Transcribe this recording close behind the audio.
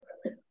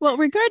Well,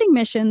 regarding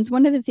missions,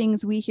 one of the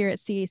things we here at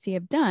CAC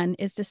have done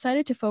is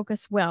decided to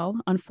focus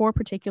well on four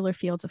particular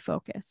fields of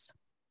focus.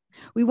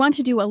 We want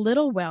to do a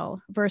little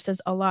well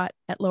versus a lot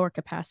at lower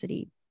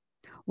capacity.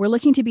 We're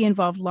looking to be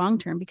involved long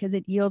term because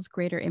it yields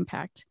greater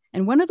impact.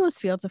 And one of those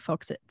fields of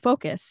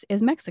focus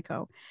is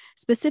Mexico,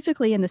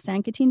 specifically in the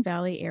San Quintin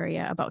Valley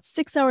area, about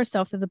 6 hours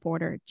south of the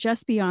border,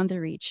 just beyond the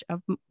reach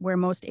of where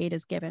most aid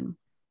is given.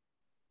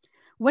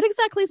 What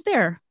exactly is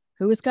there?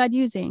 Who is God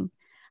using?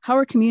 How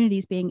are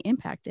communities being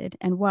impacted?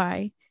 And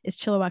why is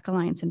Chilliwack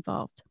Alliance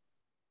involved?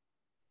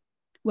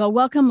 Well,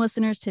 welcome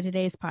listeners to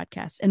today's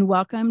podcast, and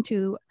welcome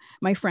to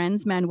my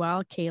friends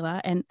Manuel,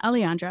 Keila, and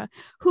Alejandra,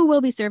 who will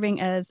be serving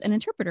as an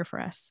interpreter for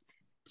us.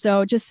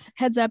 So just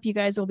heads up, you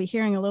guys will be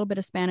hearing a little bit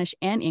of Spanish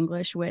and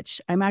English, which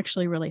I'm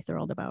actually really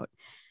thrilled about.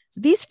 So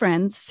these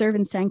friends serve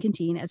in San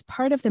Quintin as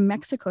part of the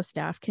Mexico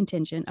staff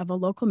contingent of a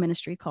local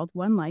ministry called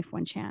One Life,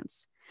 One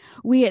Chance.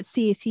 We at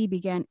CAC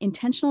began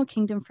intentional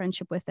kingdom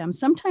friendship with them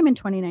sometime in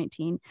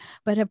 2019,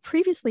 but have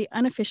previously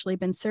unofficially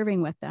been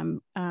serving with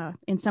them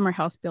in summer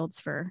house builds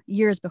for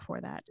years before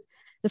that.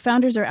 The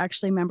founders are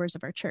actually members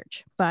of our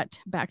church.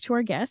 But back to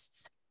our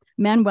guests.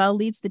 Manuel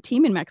leads the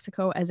team in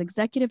Mexico as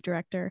executive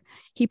director.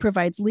 He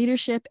provides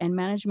leadership and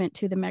management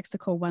to the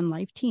Mexico One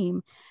Life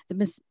team,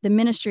 the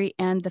ministry,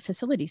 and the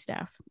facility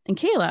staff. And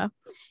Keila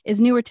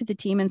is newer to the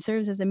team and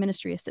serves as a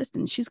ministry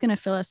assistant. She's going to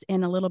fill us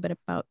in a little bit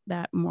about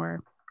that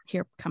more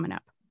here coming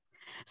up.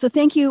 So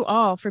thank you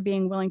all for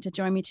being willing to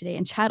join me today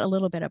and chat a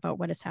little bit about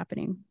what is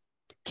happening.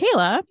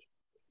 Keila,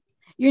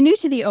 you're new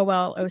to the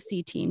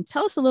OLOC team.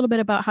 Tell us a little bit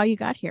about how you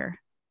got here.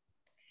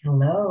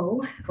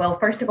 Hello. Well,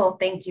 first of all,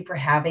 thank you for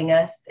having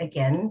us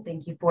again.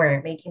 Thank you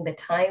for making the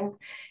time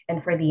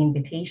and for the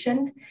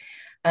invitation.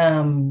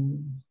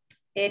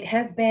 It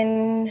has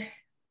been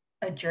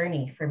a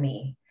journey for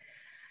me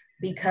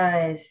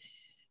because,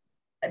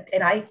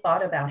 and I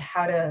thought about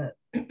how to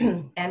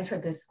answer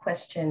this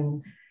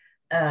question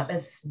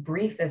as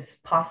brief as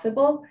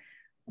possible,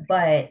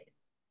 but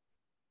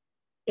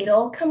it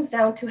all comes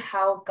down to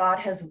how God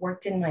has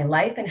worked in my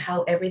life and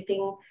how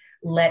everything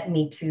led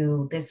me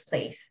to this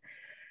place.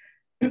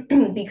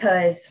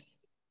 Because,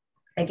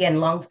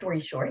 again, long story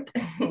short,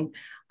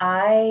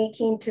 I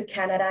came to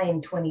Canada in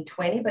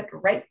 2020, but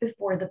right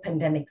before the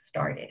pandemic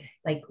started,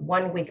 like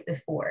 1 week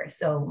before.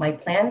 So my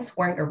plans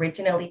weren't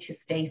originally to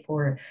stay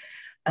for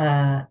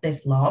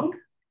this long,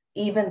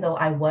 even though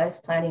I was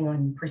planning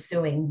on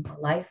pursuing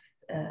life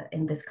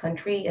in this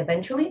country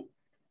eventually.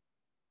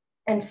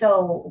 And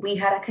so we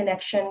had a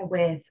connection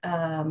with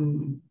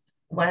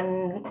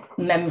one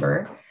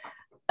member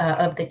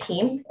of the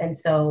team. And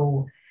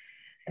so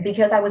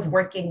because I was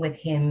working with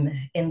him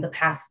in the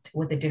past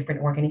with a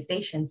different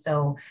organization.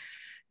 So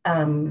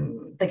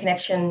the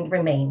connection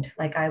remained.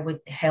 Like I would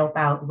help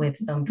out with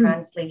some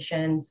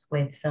translations,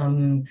 with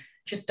some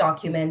just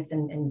documents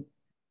and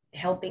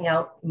helping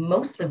out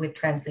mostly with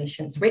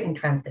translations, written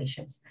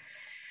translations.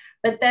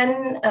 But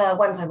then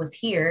once I was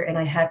here and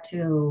I had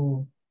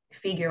to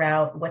figure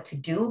out what to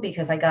do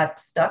because I got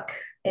stuck.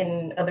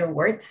 In other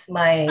words,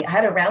 I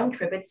had a round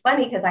trip. It's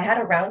funny because I had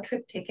a round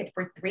trip ticket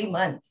for 3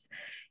 months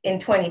in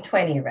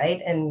 2020,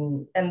 right?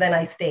 And then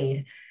I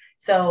stayed.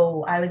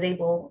 So I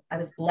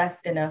was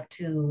blessed enough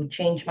to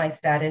change my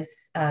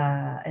status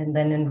and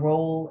then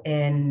enroll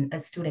in a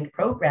student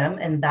program.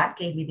 And that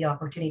gave me the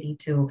opportunity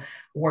to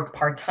work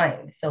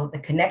part-time. So the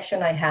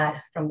connection I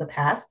had from the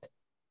past,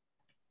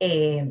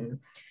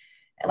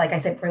 like I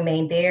said,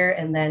 remained there.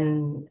 And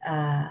then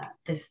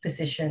this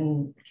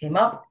position came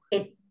up.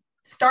 It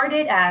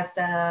started as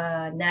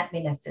an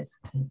admin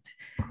assistant.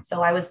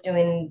 So I was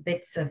doing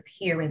bits of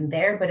here and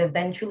there, but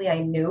eventually I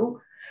knew,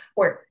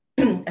 or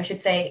I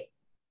should say,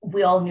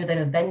 we all knew that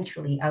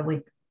eventually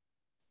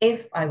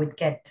if I would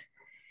get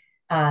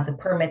the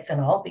permits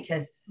and all,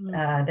 because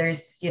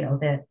there's,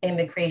 the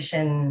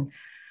immigration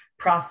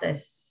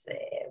process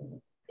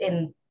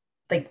in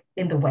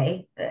the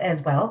way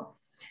as well.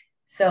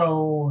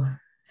 So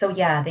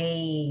yeah,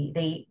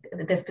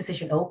 this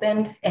position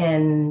opened,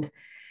 and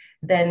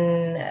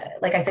then,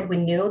 like I said, we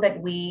knew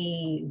that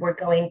we were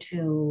going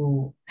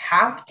to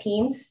have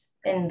teams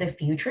in the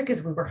future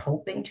because we were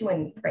hoping to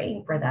and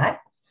praying for that.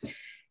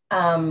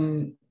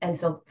 And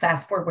so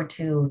fast forward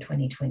to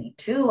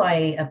 2022,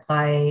 I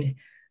applied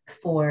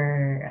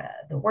for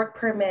the work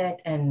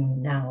permit,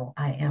 and now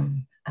I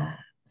am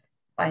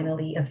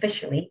finally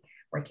officially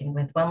working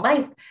with One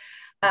Life.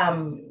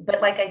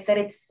 But like I said,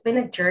 it's been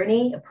a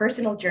journey, a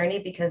personal journey,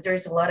 because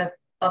there's a lot of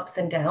ups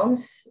and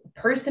downs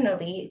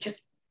personally,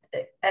 just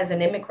as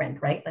an immigrant,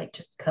 right? Like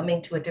just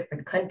coming to a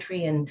different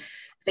country and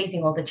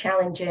facing all the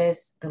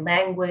challenges, the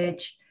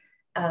language,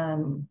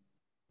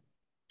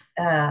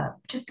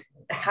 just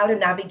how to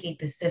navigate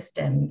the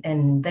system,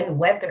 and then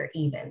weather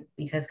even,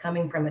 because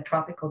coming from a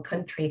tropical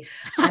country,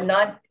 I'm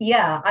not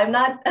I'm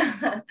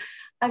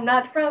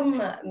not from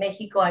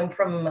Mexico. I'm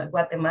from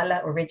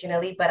Guatemala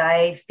originally, but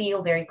I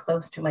feel very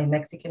close to my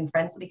Mexican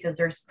friends because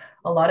there's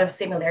a lot of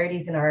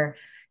similarities in our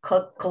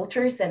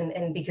cultures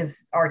and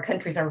because our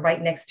countries are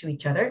right next to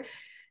each other.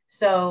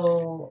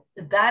 So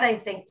that I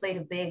think played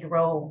a big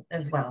role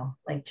as well,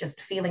 like just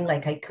feeling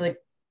like I could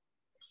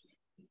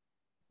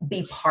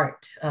be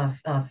part of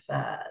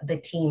the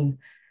team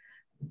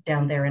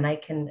down there. And I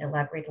can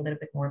elaborate a little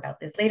bit more about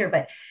this later.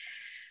 But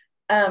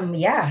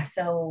yeah,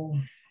 so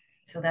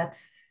that's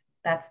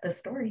the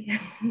story.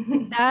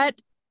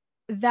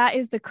 That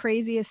is the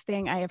craziest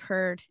thing I have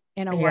heard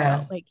in a Yeah.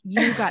 while. Like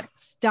you got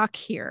stuck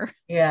here.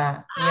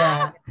 Yeah.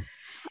 Yeah.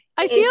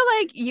 I feel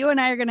It's like you and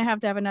I are going to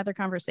have another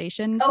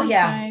conversation oh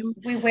yeah, sometime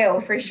we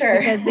will for sure.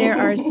 because there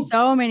are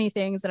so many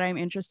things that I'm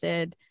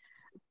interested.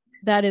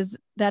 That is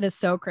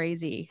so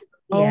crazy.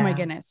 Oh my Yeah.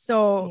 goodness.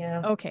 So,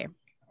 Yeah. okay.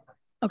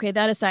 Okay,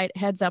 that aside,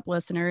 heads up,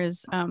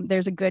 listeners,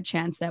 there's a good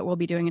chance that we'll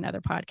be doing another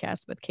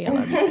podcast with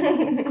Keila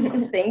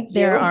because Thank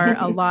there are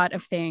a you. lot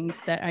of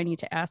things that I need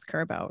to ask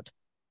her about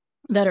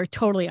that are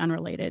totally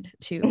unrelated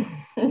to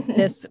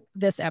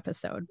this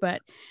episode.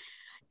 But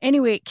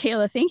anyway,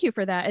 Keila, thank you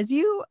for that. As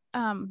you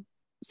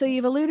so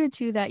you've alluded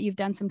to that you've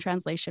done some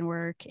translation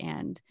work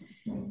and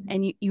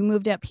you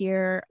moved up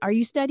here. Are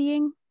you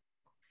studying?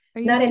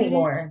 Are you a Not student?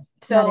 anymore.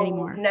 Not So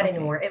anymore. not Okay.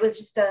 anymore. It was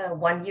just a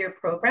 1 year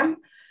program.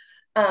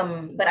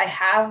 But I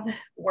have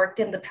worked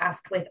in the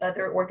past with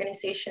other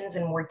organizations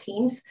and more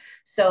teams.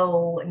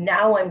 So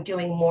now I'm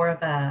doing more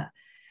of a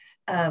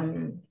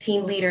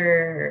team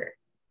leader,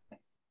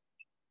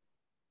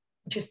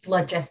 just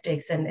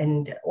logistics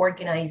and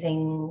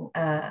organizing.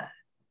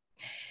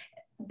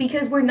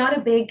 Because we're not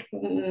a big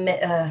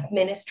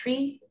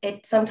ministry,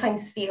 it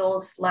sometimes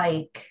feels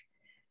like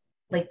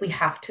we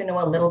have to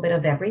know a little bit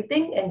of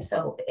everything. And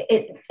so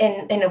it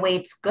in a way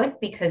it's good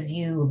because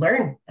you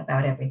learn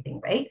about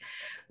everything, right?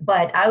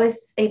 But I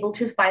was able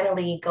to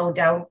finally go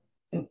down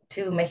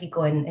to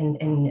Mexico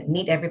and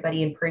meet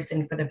everybody in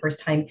person for the first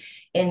time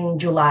in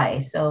July.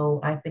 So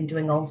I've been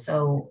doing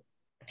also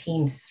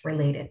teams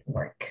related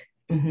work.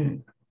 Mm-hmm.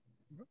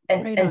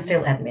 Right And on.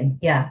 still admin.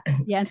 Yeah.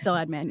 Yeah, and still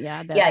admin.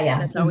 Yeah, Yeah, that's yeah.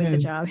 that's always the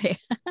Mm-hmm. job. Hey.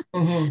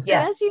 Mm-hmm. So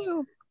Yeah.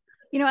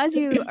 as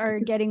you are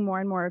getting more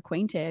and more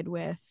acquainted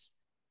with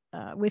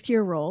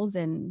your roles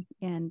and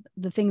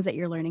the things that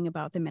you're learning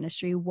about the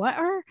ministry, what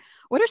are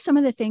some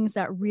of the things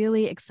that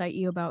really excite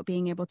you about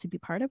being able to be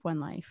part of One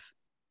Life?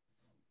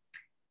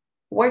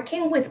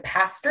 Working with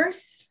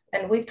pastors,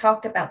 and we've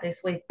talked about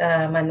this with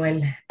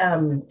Manuel,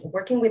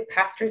 working with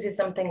pastors is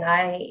something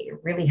I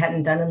really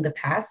hadn't done in the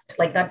past,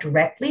 like not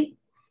directly.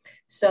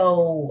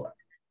 So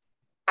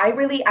I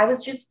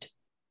was just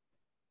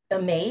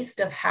amazed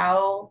of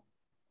how,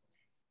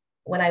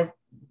 when I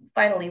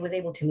finally was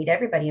able to meet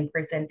everybody in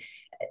person,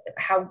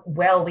 how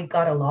well we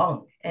got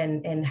along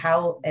and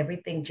how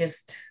everything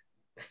just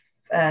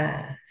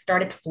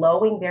started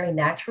flowing very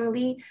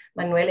naturally.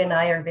 Manuel and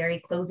I are very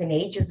close in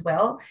age as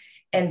well.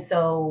 And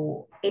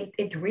so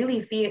it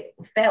really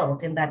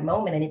felt in that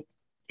moment, and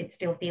it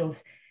still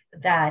feels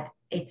that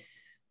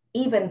it's,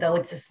 even though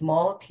it's a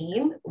small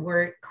team,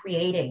 we're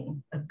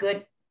creating a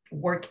good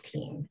work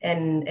team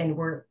and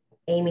we're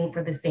aiming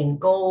for the same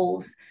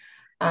goals.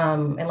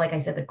 And like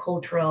I said, the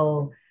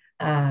cultural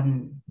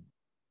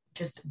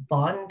just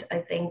bond, I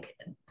think,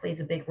 plays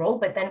a big role.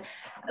 But then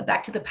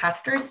back to the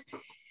pastors,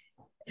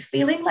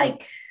 feeling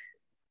like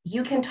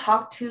you can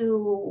talk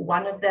to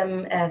one of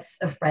them as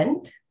a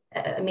friend.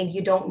 I mean,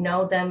 you don't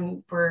know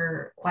them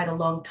for quite a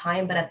long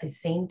time, but at the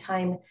same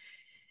time,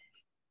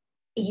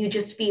 you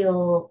just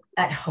feel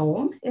at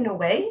home in a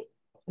way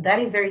that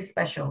is very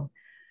special.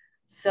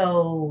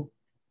 So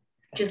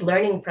just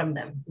learning from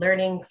them,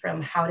 learning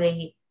from how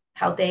they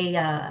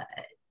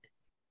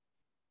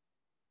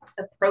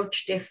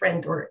approach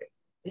different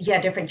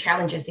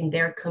challenges in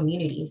their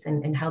communities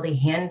and how they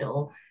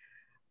handle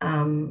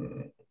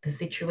the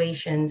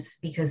situations,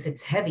 because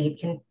it's heavy. It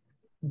can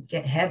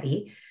get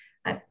heavy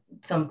at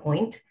some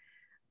point.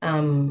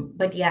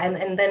 But yeah,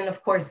 and then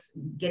of course,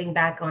 getting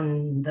back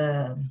on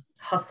the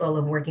hustle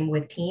of working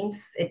with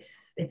teams,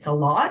 it's a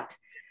lot,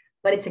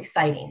 but it's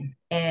exciting.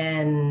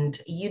 And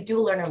you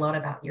do learn a lot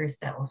about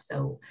yourself.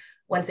 So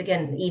once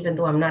again, even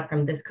though I'm not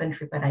from this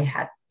country, but I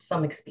had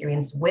some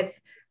experience with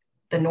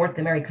the North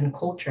American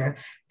culture,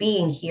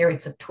 being here,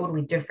 it's a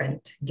totally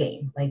different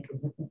game. Like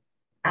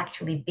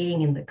actually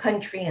being in the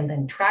country and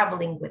then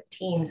traveling with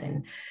teams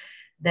and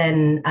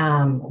then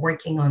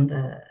working on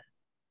the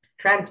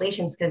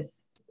translations, because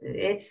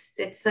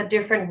it's a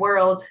different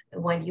world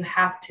when you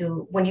have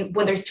to when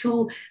there's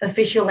two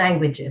official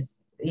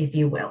languages, if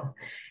you will.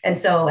 And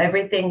so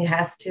everything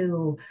has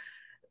to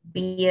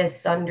be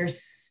as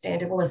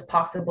understandable as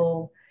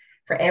possible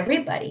for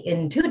everybody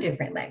in two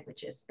different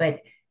languages. But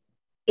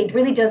it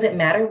really doesn't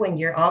matter when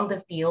you're on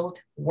the field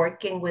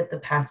working with the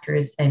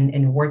pastors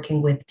and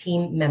working with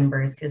team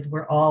members, because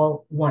we're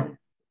all one.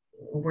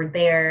 We're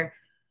there,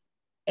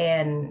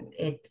 and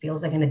it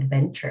feels like an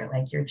adventure.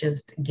 Like you're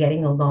just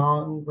getting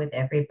along with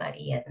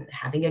everybody and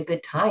having a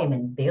good time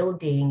and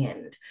building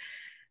and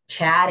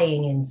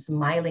chatting and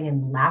smiling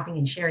and laughing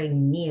and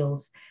sharing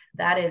meals.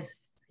 That is,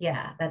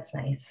 yeah, that's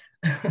nice.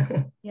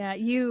 Yeah,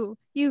 you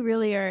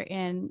really are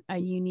in a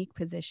unique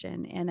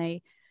position, and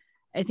I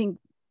think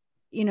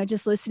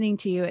just listening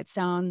to you, it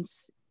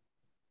sounds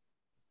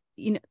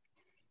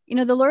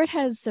the Lord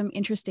has some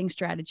interesting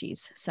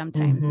strategies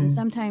sometimes, and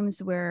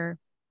sometimes we're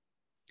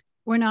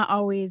not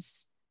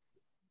always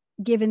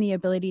given the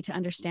ability to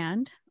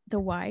understand the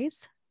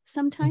whys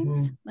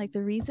sometimes, like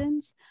the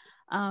reasons,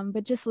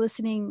 but just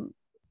listening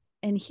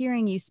and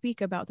hearing you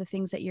speak about the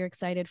things that you're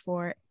excited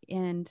for,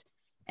 and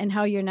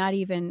how you're not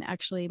even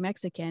actually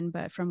Mexican,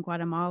 but from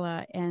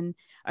Guatemala, and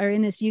are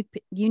in this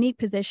unique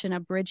position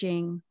of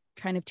bridging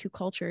kind of two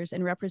cultures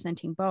and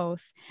representing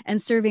both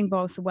and serving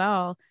both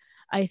well.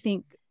 I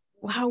think,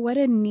 wow, what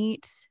a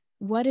neat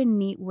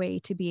way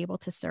to be able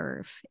to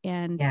serve.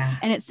 And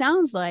it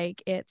sounds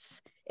like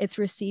it's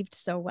received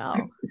so well.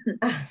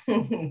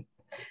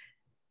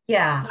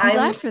 Yeah, so I'm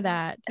glad for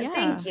that. Yeah.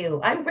 Thank you.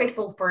 I'm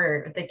grateful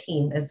for the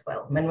team as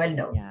well. Manuel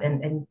knows,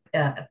 and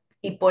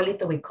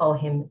Hipólito, we call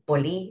him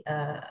Poli,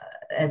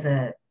 as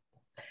a,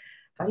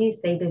 how do you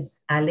say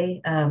this,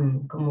 Ale?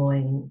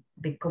 Con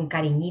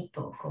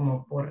cariñito,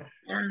 como por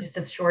just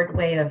a short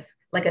way of,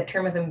 like a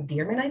term of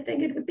endearment, I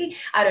think it would be.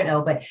 I don't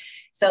know, but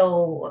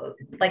so,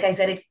 like I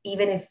said,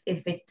 even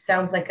if it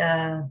sounds like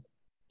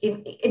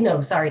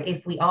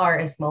if we are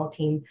a small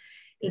team,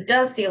 it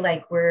does feel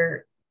like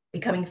we're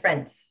becoming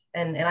friends.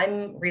 And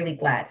I'm really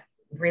glad,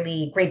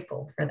 really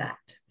grateful for that.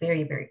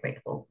 Very, very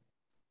grateful.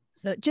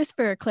 So just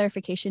for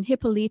clarification,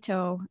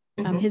 Hipólito,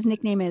 his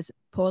nickname is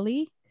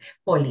Poli?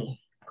 Poli.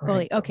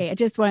 Poli. Okay, I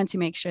just wanted to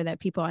make sure that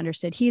people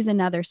understood. He's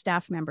another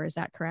staff member, is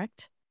that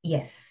correct?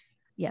 Yes.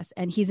 Yes,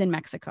 and he's in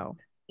Mexico.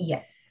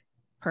 Yes.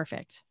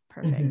 Perfect.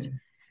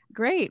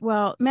 Great.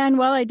 Well,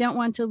 Manuel, I don't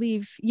want to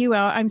leave you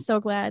out. I'm so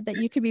glad that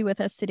you could be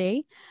with us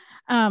today.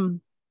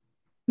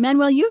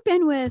 Manuel, you've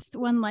been with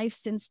One Life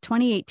since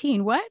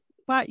 2018. What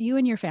brought you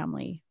and your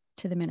family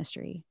to the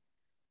ministry?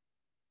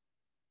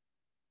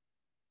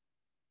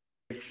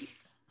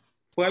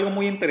 Fue algo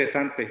muy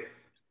interesante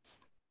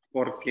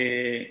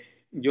porque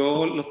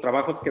yo los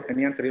trabajos que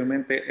tenía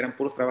anteriormente eran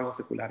puros trabajos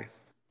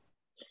seculares.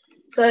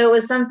 So it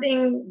was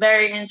something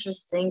very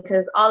interesting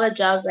because all the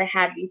jobs I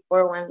had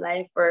before One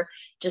Life were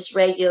just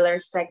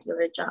regular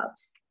secular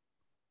jobs.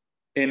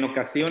 En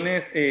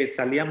ocasiones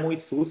salía muy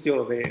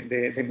sucio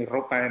de mi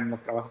ropa en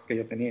los trabajos que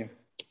yo tenía.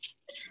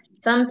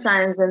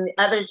 Sometimes in the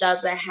other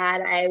jobs I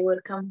had, I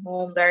would come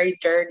home very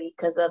dirty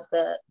because of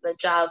the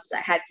jobs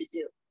I had to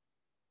do.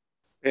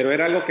 Pero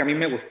era algo que a mí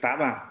me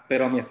gustaba,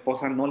 pero a mi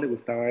esposa no le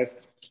gustaba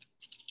esto.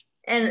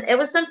 And it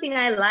was something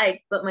I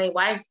liked, but my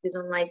wife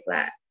didn't like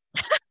that.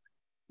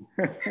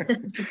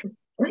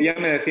 Ella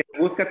me decía,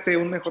 búscate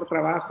un mejor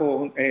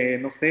trabajo,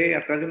 no sé,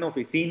 atrás de una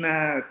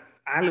oficina,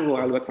 algo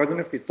atrás de un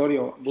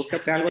escritorio,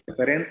 búscate algo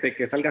diferente,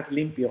 que salgas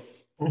limpio.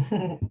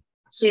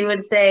 She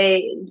would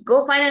say,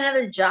 go find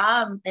another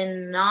job in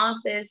an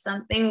office,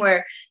 something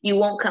where you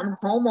won't come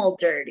home all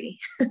dirty.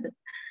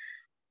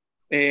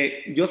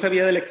 Yo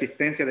sabía de la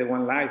existencia de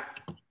One Life.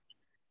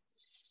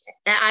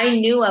 I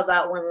knew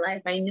about One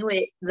Life. I knew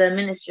the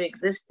ministry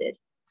existed.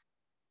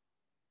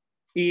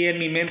 Y en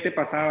mi mente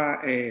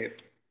pasaba,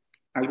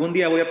 algún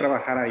día voy a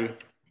trabajar ahí.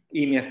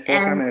 Y mi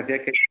esposa me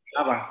decía que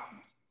estaba.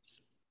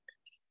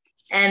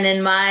 And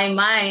in my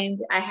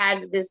mind, I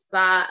had this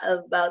thought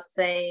about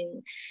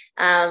saying,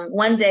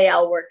 one day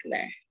I'll work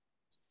there.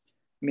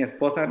 Mi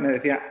esposa me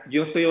decía,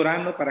 yo estoy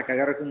orando para que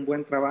agarres un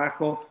buen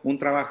trabajo, un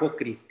trabajo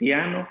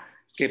cristiano,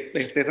 que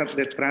estés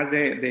detrás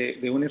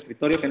de un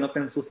escritorio, que no te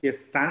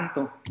ensucies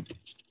tanto.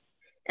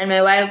 And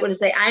my wife would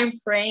say, I'm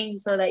praying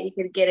so that you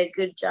could get a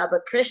good job, a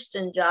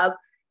Christian job,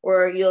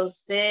 where you'll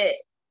sit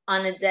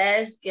on a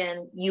desk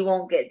and you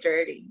won't get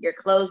dirty. Your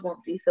clothes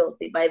won't be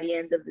filthy by the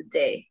end of the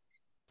day.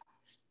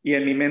 Y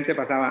en mi mente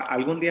pasaba,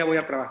 algún día voy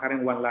a trabajar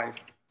en One Life.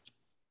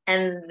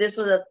 And this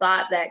was a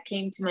thought that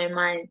came to my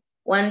mind.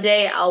 One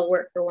day I'll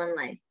work for One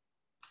Life.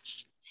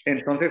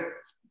 Entonces,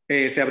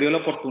 se abrió la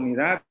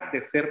oportunidad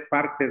de ser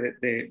parte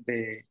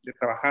de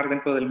trabajar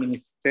dentro del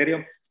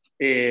ministerio.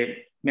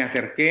 Me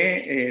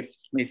acerqué,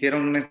 me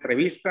hicieron una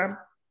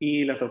entrevista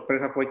y la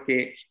sorpresa fue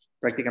que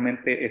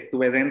prácticamente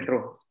estuve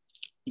dentro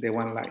de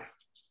One Life.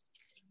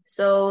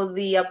 So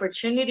the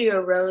opportunity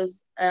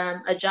arose,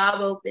 a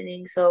job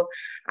opening. So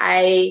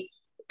I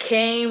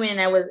came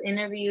and I was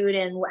interviewed,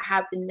 and what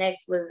happened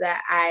next was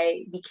that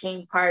I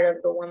became part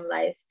of the One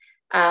Life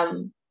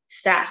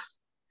staff.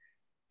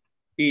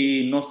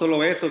 Y no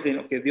solo eso,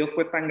 sino que Dios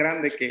fue tan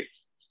grande que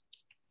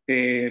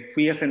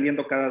fui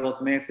ascendiendo cada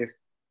 2 meses.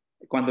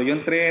 Cuando yo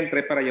entré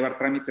para llevar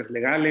trámites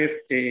legales.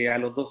 A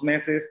los 2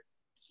 meses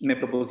me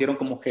propusieron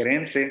como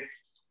gerente.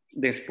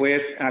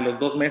 Después, a los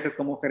 2 meses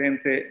como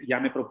gerente, ya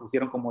me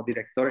propusieron como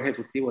director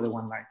ejecutivo de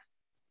One Life.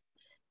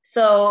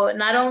 So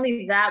not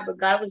only that, but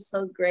God was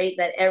so great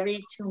that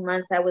every 2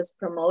 months I was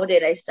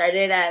promoted. I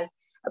started as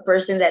a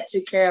person that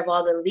took care of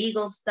all the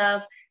legal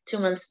stuff. 2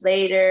 months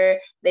later,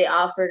 they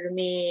offered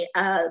me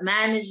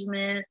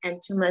management, and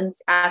 2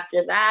 months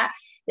after that,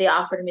 they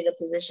offered me the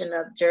position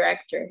of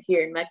director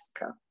here in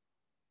Mexico.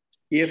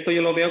 Y esto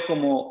yo lo veo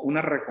como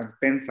una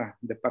recompensa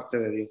de parte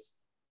de Dios.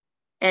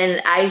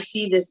 And I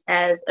see this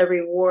as a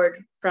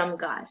reward from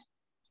God.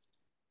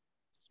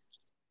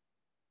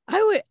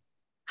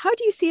 How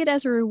do you see it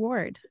as a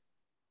reward?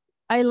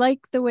 I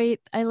like the way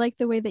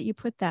that you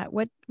put that.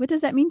 What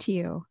does that mean to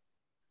you?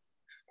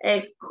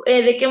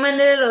 ¿De qué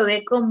manera lo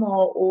ve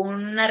como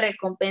una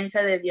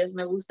recompensa de Dios?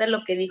 Me gusta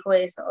lo que dijo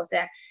eso, o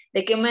sea,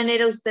 ¿de qué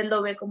manera usted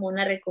lo ve como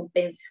una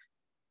recompensa?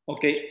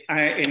 Ok,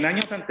 en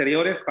años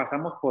anteriores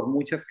pasamos por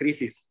muchas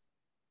crisis.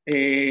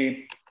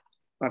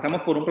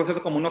 Pasamos por un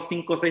proceso como unos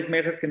 5 o 6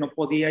 meses que no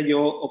podía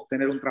yo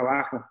obtener un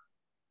trabajo.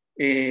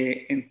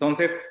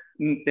 Entonces,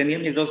 tenía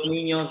mis 2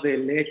 niños de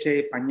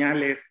leche,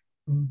 pañales,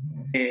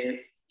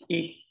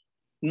 y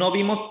no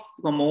vimos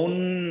como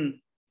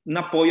un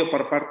apoyo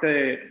por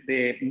parte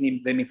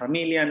de mi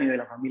familia ni de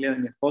la familia de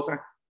mi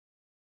esposa,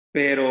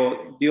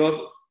 pero Dios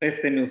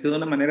me usó de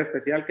una manera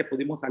especial que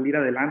pudimos salir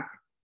adelante.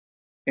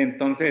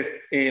 Entonces,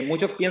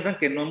 muchos piensan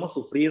que no hemos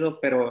sufrido,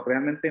 pero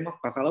realmente hemos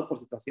pasado por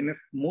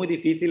situaciones muy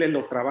difíciles.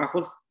 Los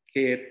trabajos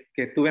que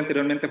tuve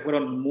anteriormente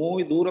fueron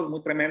muy duros,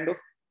 muy tremendos,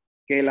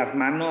 que las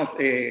manos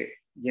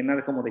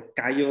llenas como de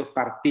callos,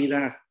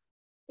 partidas.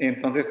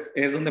 Entonces,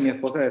 es donde mi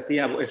esposa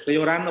decía, estoy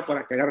orando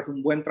para que agarres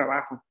un buen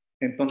trabajo.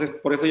 Entonces,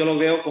 por eso yo lo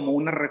veo como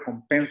una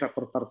recompensa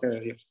por parte de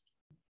Dios.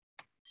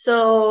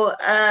 So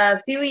a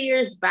few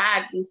years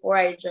back, before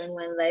I joined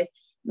One Life,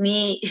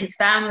 his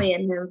family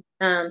and him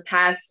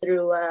passed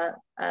through a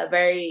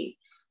very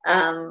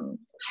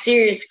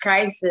serious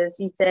crisis.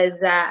 He says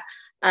that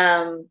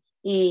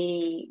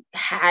he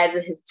had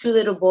his 2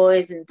 little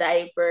boys in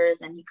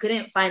diapers and he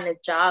couldn't find a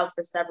job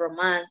for several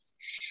months.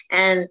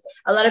 And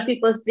a lot of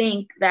people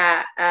think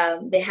that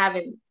they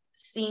haven't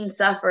seen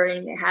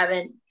suffering, they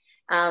haven't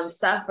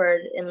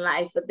suffered in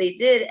life, but they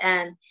did.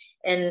 And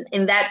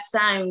in that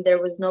time,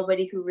 there was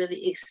nobody who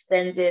really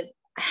extended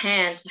a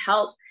hand to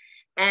help.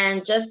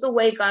 And just the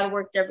way God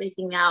worked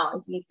everything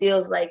out, he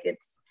feels like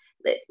it's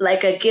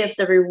like a gift,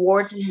 a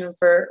reward to him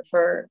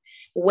for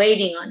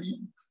waiting on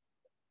him.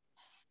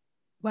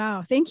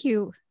 Wow. Thank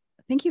you.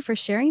 Thank you for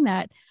sharing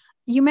that.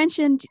 You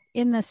mentioned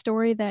in the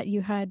story that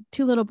you had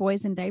 2 little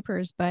boys in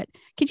diapers, but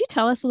could you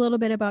tell us a little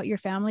bit about your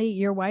family?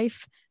 Your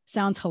wife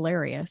sounds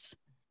hilarious.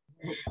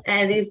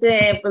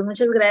 Dice, pues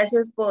muchas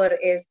gracias por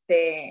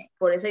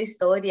esa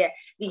historia.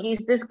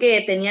 Dijiste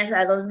que tenías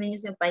a 2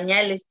 niños en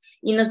pañales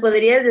y nos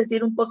podrías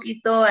decir un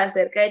poquito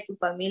acerca de tu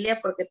familia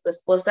porque tu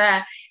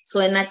esposa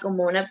suena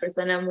como una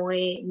persona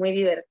muy, muy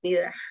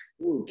divertida.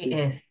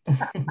 Yes.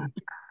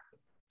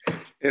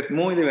 Es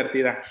muy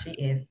divertida. She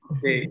is.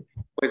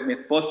 Pues mi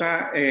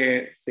esposa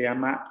se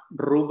llama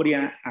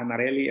Rubria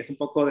Anarelli, es un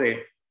poco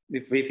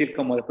difícil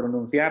como de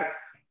pronunciar.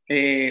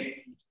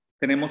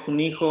 Tenemos un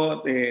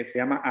hijo, se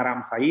llama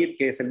Aram Said,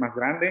 que es el más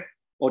grande.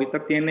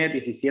 Ahorita tiene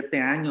 17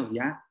 años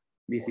ya,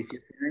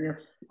 17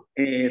 años.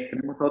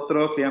 Tenemos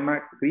otro, se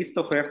llama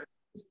Christopher,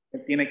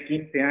 él tiene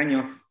 15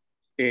 años.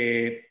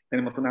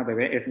 Tenemos una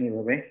bebé, es mi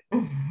bebé.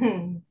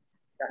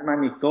 Se llama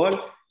Nicole,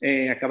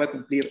 acaba de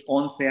cumplir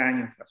 11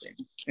 años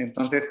apenas.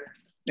 Entonces,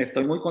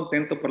 estoy muy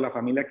contento por la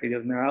familia que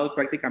Dios me ha dado.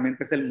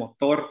 Prácticamente es el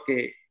motor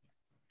que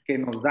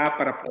nos da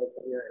para poder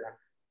salir adelante.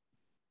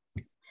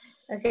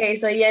 Okay,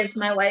 so yes,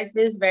 my wife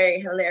is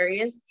very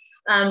hilarious.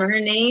 Her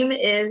name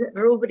is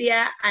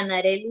Rubria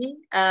Anarelli.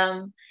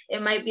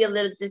 It might be a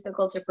little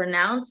difficult to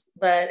pronounce,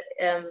 but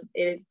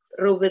it's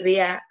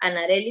Rubria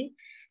Anarelli.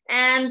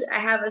 And I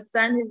have a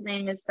son, his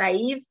name is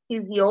Saeed.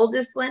 He's the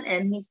oldest one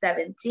and he's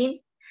 17.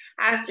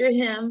 After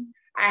him,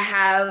 I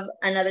have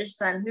another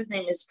son, his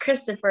name is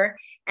Christopher,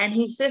 and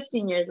he's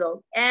 15 years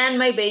old. And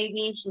my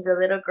baby, she's a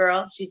little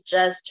girl, she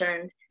just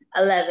turned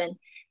 11.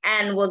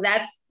 And well,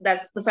 that's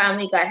the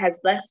family God has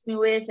blessed me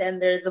with,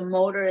 and they're the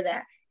motor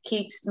that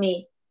keeps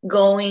me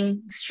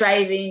going,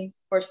 striving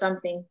for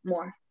something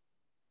more.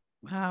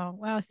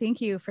 Wow. Thank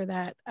you for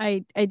that.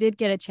 I did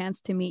get a chance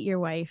to meet your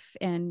wife,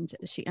 and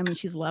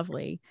she's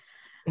lovely.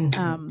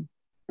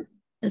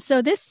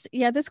 So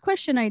this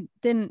question I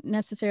didn't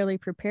necessarily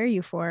prepare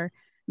you for,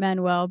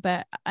 Manuel,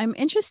 but I'm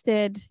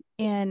interested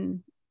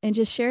in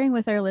just sharing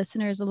with our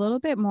listeners a little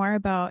bit more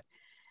about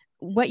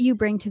what you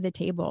bring to the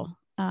table.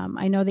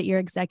 I know that you're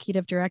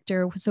executive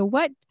director. So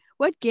what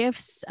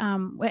gifts,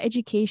 what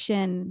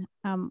education,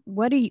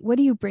 what are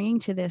you bringing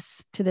to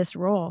this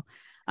role?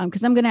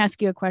 Because I'm going to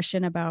ask you a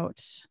question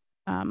about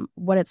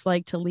what it's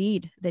like to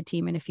lead the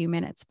team in a few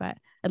minutes, but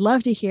I'd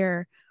love to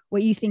hear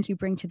what you think you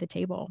bring to the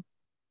table.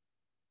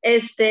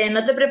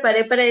 No te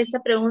preparé para esta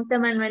pregunta,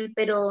 Manuel,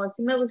 pero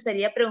sí me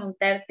gustaría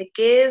preguntarte,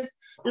 ¿qué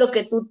es lo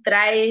que tú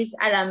traes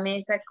a la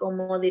mesa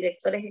como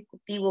director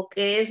ejecutivo?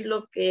 ¿Qué es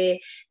lo que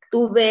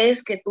tú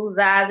ves que tú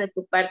das de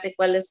tu parte?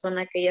 ¿Cuáles son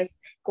aquellas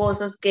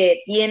cosas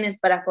que tienes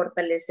para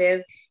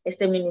fortalecer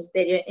este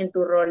ministerio en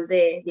tu rol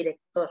de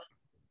director?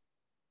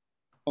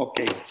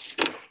 Ok.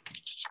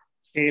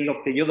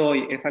 Lo que yo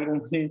doy es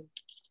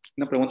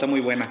una pregunta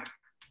muy buena.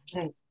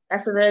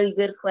 That's a very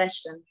good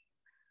question.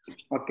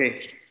 Ok.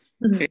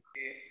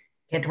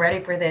 Get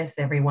ready for this,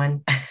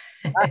 everyone.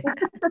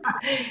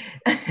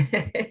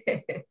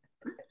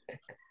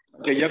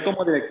 Yo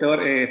como director,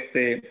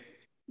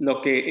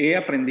 lo que he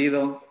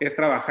aprendido es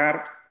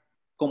trabajar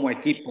como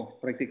equipo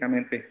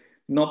prácticamente,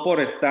 no por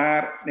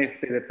estar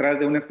detrás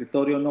de un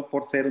escritorio, no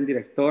por ser un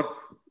director.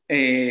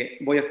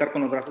 voy a estar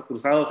con los brazos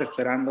cruzados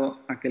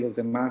esperando a que los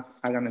demás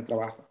hagan el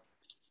trabajo.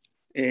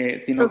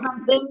 So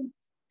something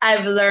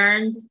I've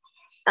learned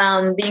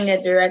being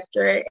a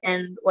director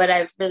and what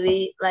I've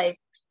really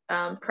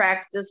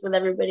practiced with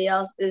everybody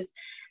else is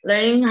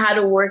learning how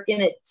to work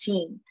in a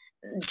team.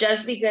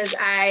 Just because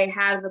I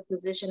have the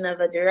position of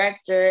a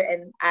director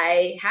and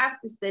I have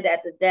to sit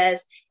at the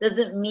desk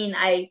doesn't mean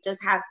I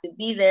just have to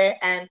be there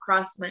and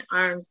cross my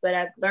arms, but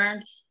I've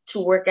learned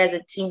to work as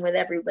a team with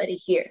everybody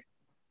here.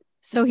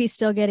 So he's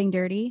still getting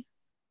dirty?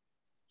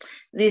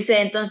 Dice,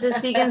 entonces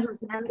siguen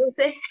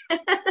ensuciándose.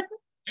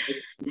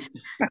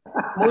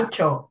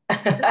 Mucho.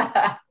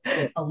 A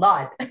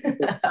lot.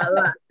 A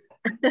lot.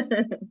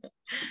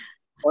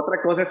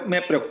 Otra cosa es,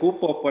 me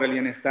preocupo por el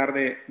bienestar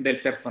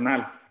del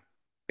personal.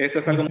 Esto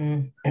es algo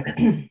que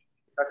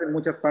en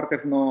muchas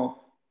partes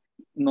no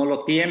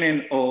lo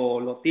tienen o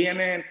lo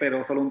tienen,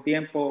 pero solo un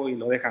tiempo y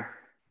lo dejan.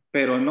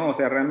 Pero no, o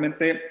sea,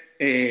 realmente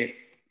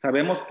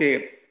sabemos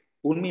que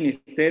un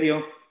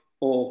ministerio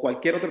o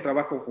cualquier otro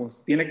trabajo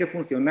tiene que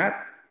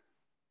funcionar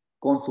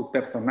con su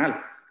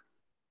personal.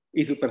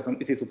 Y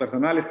si su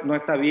personal no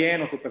está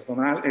bien o su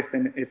personal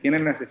tiene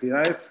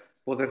necesidades,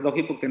 pues es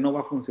lógico que no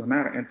va a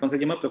funcionar. Entonces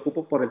yo me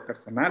preocupo por el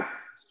personal,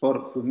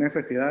 por sus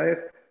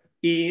necesidades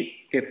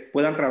y que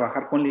puedan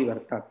trabajar con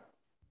libertad.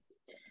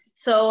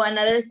 So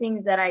another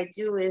thing that I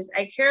do is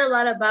I care a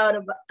lot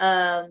about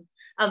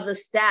of the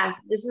staff.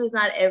 This is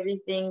not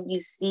everything you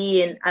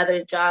see in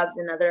other jobs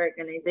and other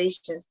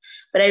organizations,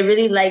 but I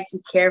really like to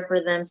care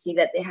for them, see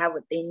that they have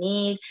what they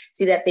need,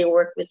 see that they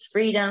work with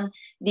freedom,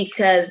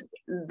 because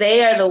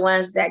they are the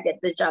ones that get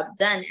the job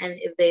done. And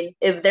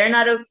if they're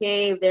not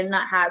okay, if they're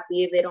not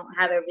happy, if they don't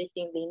have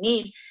everything they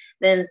need,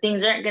 then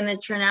things aren't going to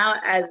turn out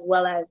as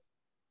well as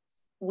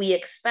we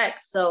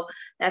expect. So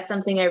that's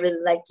something I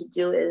really like to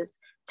do, is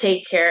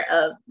take care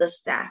of the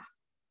staff.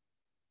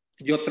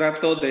 Yo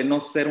trato de no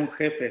ser un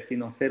jefe,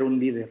 sino ser un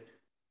líder.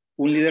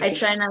 I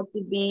try not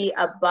to be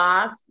a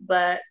boss,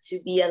 but to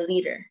be a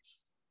leader.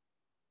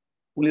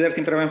 Un líder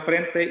siempre va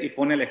enfrente y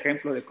pone el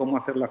ejemplo de cómo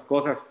hacer las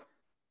cosas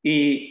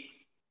y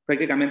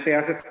prácticamente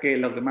haces que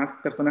las demás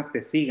personas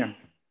te sigan.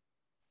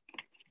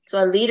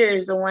 So a leader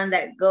is the one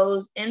that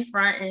goes in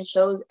front and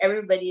shows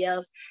everybody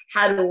else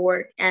how to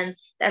work, and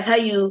that's how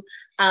you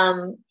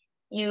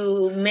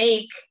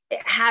make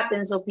it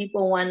happen, so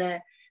people want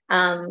to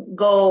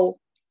go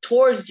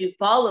towards you,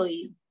 follow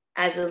you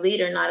as a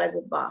leader, not as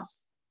a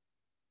boss.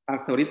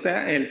 Hasta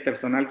ahorita el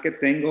personal que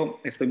tengo,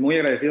 estoy muy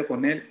agradecido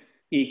con él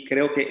y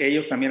creo que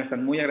ellos también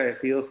están muy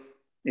agradecidos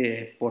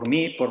por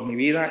mí, por mi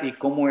vida y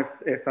cómo he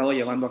estado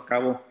llevando a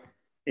cabo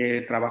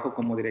el trabajo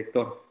como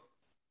director.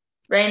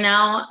 Right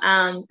now,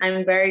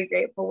 I'm very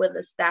grateful with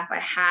the staff I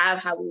have,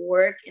 how we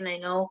work, and I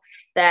know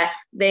that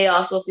they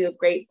also feel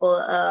grateful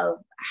of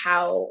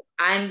how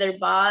I'm their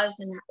boss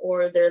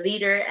or their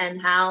leader,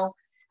 and how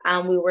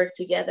we work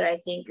together. I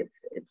think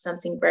it's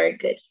something very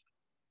good.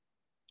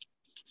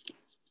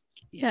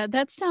 Yeah,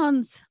 that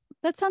sounds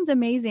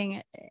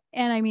amazing.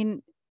 And I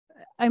mean,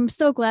 I'm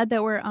so glad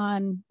that we're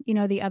on,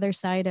 the other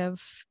side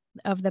of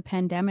the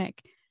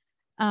pandemic.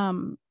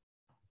 And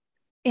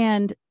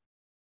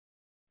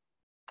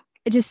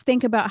just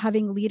think about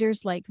having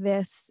leaders like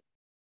this,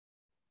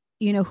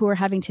 who are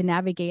having to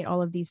navigate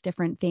all of these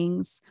different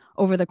things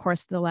over the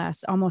course of the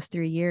last almost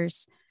 3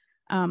 years.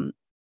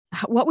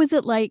 What was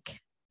it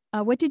like?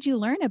 What did you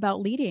learn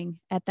about leading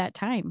at that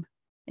time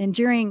and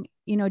during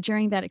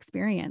that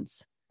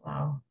experience?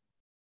 Wow.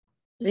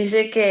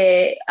 Dice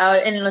que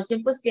en los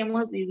tiempos que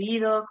hemos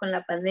vivido con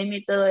la pandemia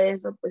y todo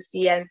eso, pues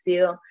sí han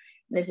sido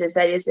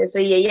necesarios eso.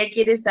 Y ella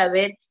quiere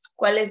saber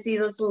cuál ha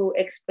sido su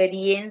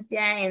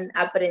experiencia en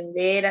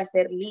aprender a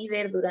ser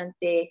líder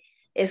durante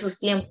esos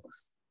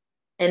tiempos,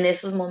 en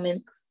esos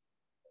momentos.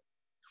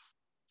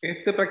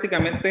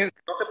 Prácticamente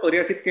no se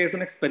podría decir que es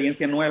una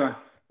experiencia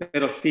nueva,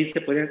 pero sí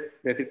se podría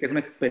decir que es una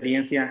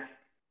experiencia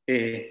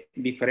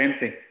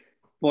diferente,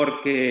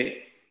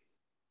 porque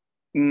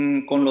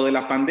con lo de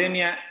la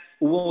pandemia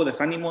hubo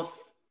desánimos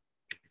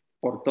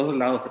por todos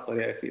lados, se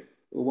podría decir.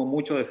 Hubo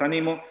mucho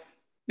desánimo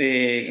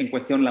en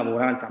cuestión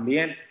laboral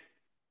también.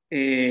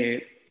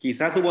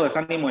 Quizás hubo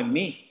desánimo en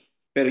mí,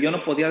 pero yo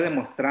no podía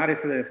demostrar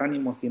ese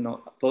desánimo,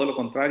 sino todo lo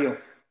contrario.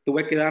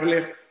 Tuve que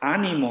darles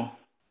ánimo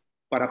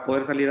para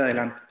poder salir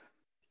adelante.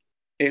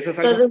 Eso es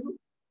algo.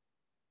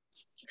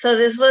 So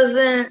this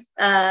wasn't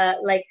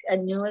like a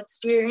new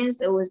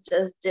experience. It was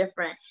just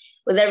different.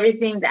 With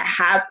everything that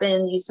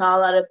happened, you saw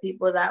a lot of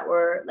people that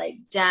were like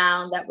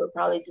down, that were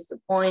probably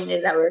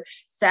disappointed, that were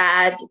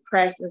sad,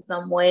 depressed in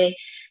some way.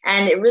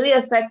 And it really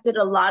affected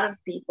a lot of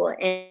people.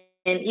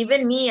 And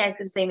even me, I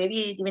could say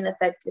maybe it even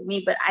affected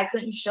me, but I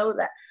couldn't show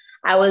that.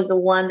 I was the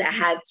one that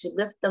had to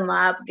lift them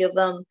up, give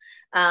them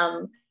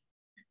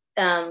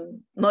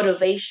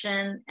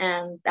motivation.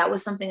 And that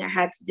was something I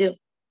had to do.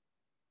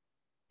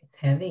 It's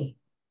heavy.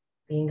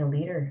 Being a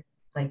leader,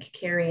 like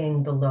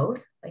carrying the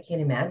load, I can't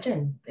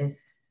imagine.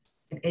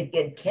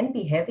 It can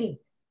be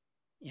heavy.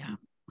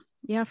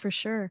 Yeah, for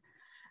sure.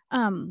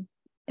 And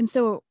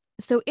so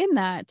in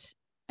that,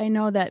 I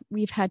know that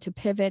we've had to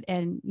pivot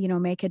and,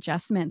 make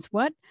adjustments.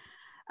 What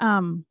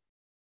are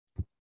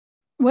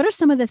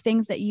some of the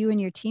things that you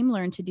and your team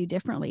learned to do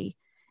differently?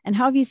 And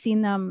how have you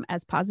seen them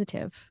as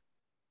positive?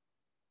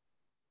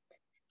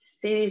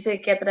 Sí,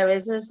 dice que a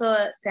través de eso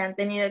se han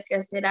tenido que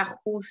hacer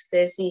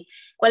ajustes. ¿Y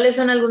cuáles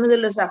son algunos de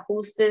los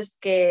ajustes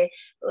que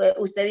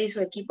usted y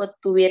su equipo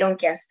tuvieron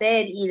que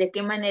hacer y de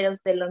qué manera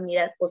usted lo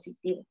mira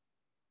positivo?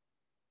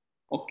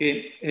 Ok,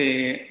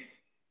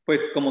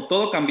 pues como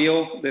todo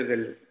cambió desde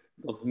el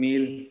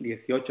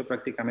 2018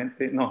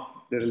 prácticamente,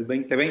 no, desde el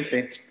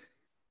 2020,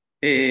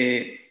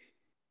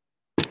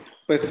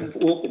 pues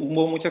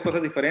hubo muchas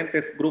cosas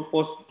diferentes,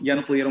 grupos ya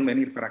no pudieron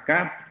venir para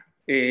acá,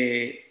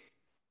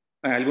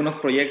 algunos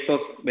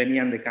proyectos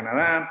venían de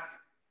Canadá,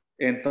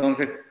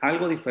 entonces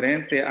algo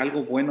diferente,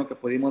 algo bueno que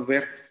pudimos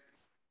ver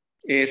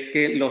es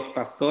que los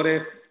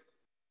pastores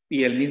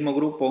y el mismo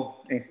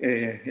grupo,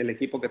 el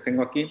equipo que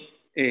tengo aquí,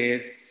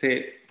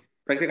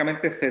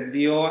 prácticamente se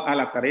dio a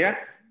la tarea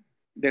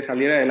de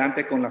salir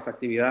adelante con las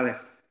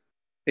actividades.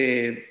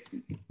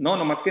 No,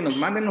 nomás que nos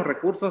manden los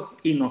recursos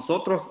y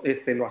nosotros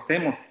lo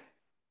hacemos.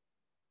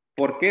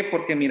 ¿Por qué?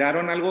 Porque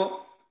miraron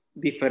algo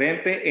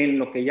diferente en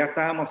lo que ya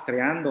estábamos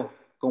creando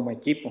como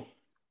equipo.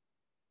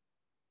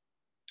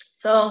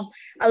 So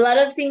a lot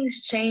of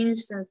things changed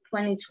since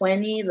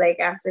 2020,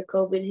 like after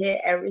COVID hit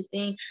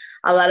everything.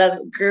 A lot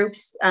of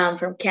groups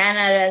from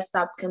Canada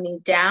stopped coming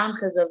down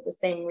because of the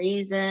same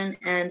reason.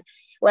 And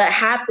what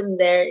happened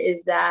there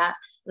is that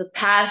the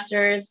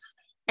pastors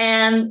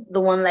and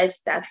the One Life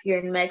staff here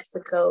in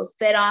Mexico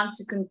set on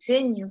to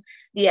continue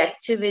the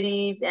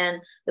activities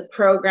and the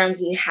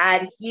programs we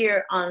had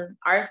here on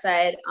our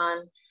side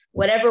on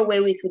whatever way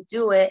we could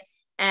do it.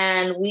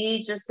 And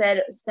we just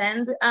said,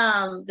 send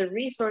the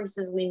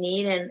resources we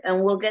need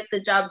and we'll get the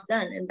job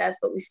done. And that's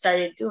what we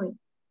started doing.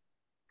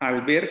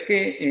 Al ver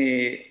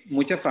que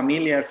muchas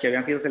familias que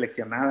habían sido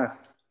seleccionadas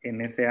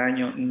en ese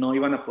año no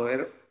iban a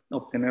poder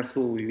obtener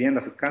su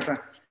vivienda, su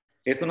casa,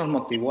 eso nos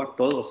motivó a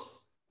todos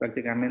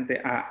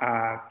prácticamente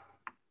a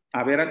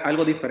ver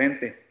algo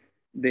diferente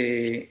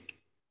de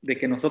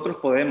que nosotros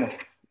podemos.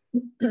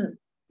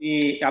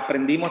 Y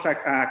aprendimos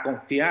a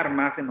confiar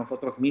más en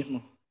nosotros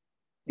mismos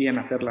y en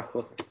hacer las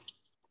cosas.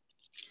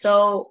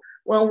 So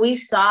when we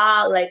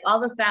saw like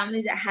all the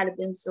families that had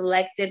been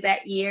selected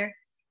that year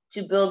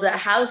to build a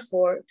house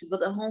for, to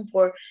build a home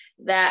for,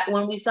 that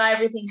when we saw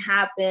everything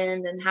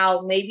happen and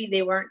how maybe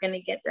they weren't going to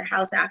get their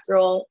house after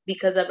all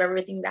because of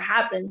everything that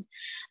happens,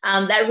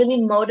 that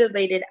really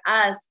motivated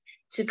us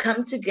to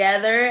come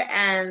together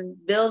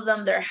and build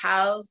them their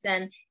house.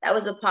 And that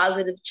was a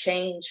positive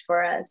change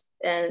for us.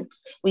 And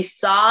we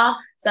saw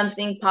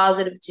something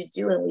positive to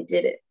do and we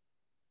did it.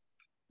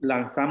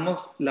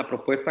 Lanzamos la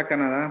propuesta a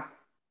Canadá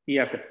y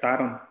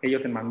aceptaron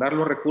ellos en mandar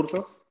los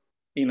recursos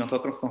y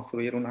nosotros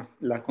construir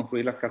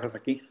las casas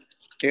aquí.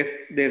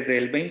 Desde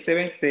el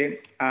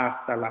 2020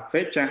 hasta la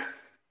fecha,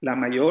 la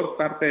mayor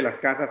parte de las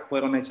casas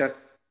fueron hechas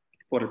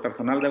por el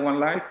personal de One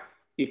Life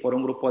y por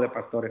un grupo de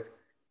pastores.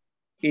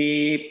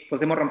 Y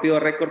pues hemos rompido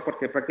récord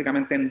porque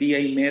prácticamente en día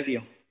y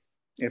medio,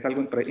 es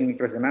algo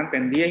impresionante,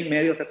 en día y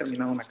medio se ha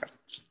terminado una casa.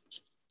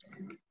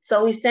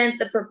 So we sent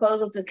the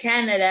proposal to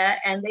Canada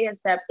and they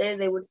accepted.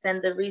 They would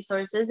send the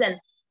resources and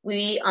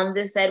we on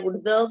this side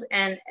would build.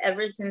 And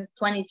ever since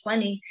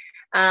 2020,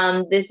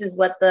 this is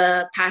what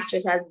the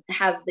pastors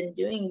have been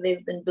doing.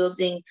 They've been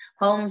building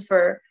homes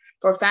for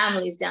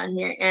families down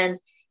here.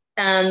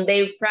 And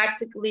they've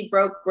practically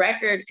broke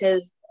record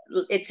because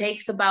it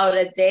takes about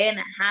a day and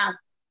a half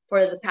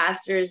for the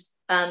pastors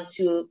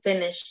to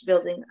finish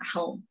building a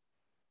home.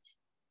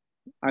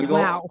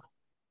 Wow.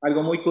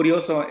 Algo muy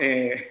curioso,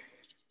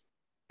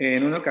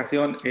 en una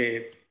ocasión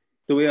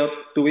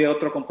tuve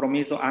otro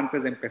compromiso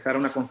antes de empezar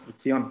una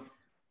construcción.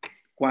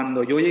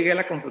 Cuando yo llegué a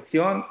la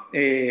construcción,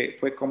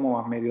 fue como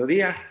a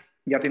mediodía,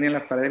 ya tenían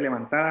las paredes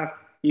levantadas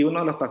y uno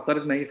de los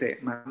pastores me dice,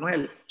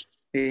 Manuel,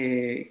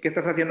 ¿qué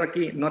estás haciendo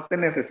aquí? No te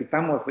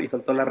necesitamos, y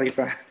soltó la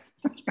risa.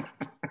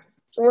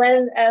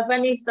 Well, a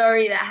funny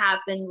story that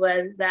happened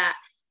was that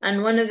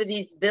on one of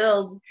these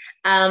builds,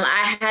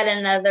 I had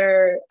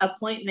another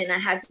appointment. I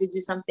had to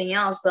do something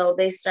else. So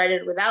they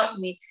started without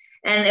me.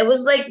 And it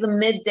was like the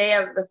midday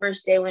of the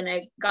first day when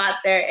I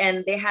got there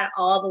and they had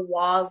all the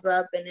walls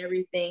up and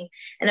everything.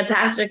 And a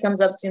pastor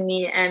comes up to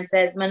me and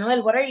says,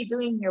 Manuel, what are you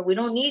doing here? We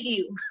don't need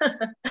you.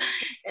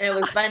 And it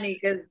was funny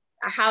because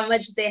how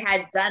much they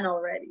had done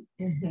already.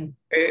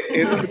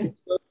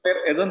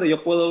 Es donde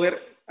yo puedo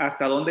ver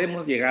hasta dónde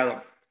hemos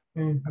llegado.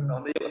 Hasta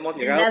dónde hemos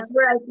llegado. And that's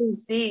where I can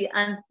see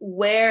and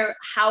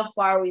how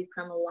far we've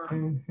come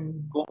along.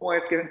 Cómo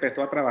es que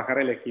empezó a trabajar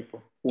el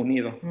equipo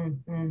unido.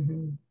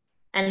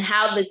 And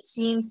how the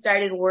team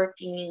started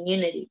working in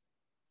unity.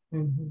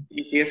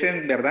 Y si es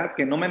en verdad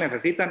que no me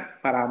necesitan,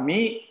 a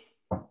mí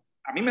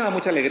me da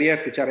mucha alegría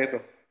escuchar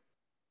eso,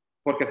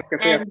 porque sé que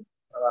estoy haciendo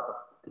trabajo.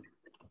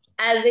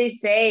 As they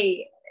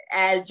say,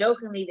 as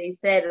jokingly they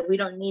said, we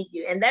don't need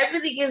you. And that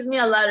really gives me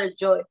a lot of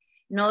joy,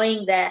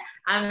 knowing that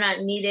I'm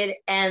not needed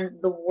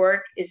and the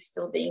work is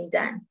still being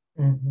done.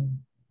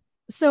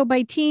 So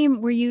by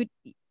team, were you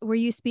were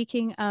you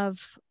speaking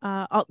of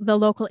the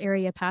local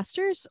area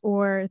pastors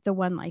or the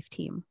One Life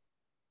team?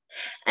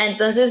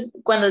 Entonces,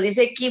 cuando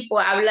dice equipo,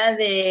 ¿habla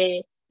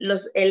de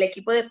el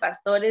equipo de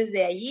pastores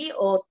de allí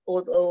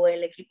o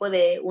el equipo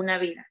de una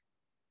vida?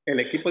 El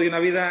equipo de una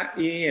vida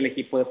y el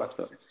equipo de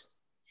pastores.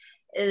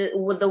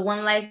 With the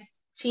One Life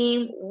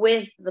team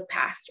with the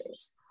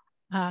pastors.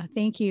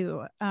 Thank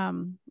you.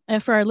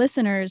 For our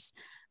listeners,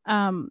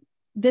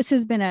 this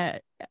has been a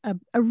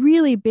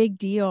really big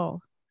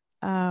deal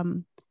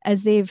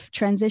as they've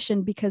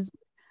transitioned, because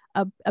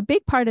a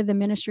big part of the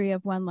ministry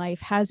of One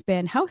Life has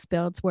been house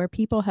builds, where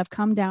people have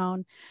come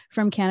down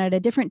from Canada.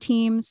 Different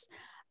teams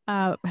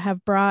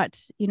have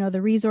brought,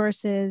 the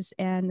resources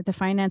and the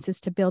finances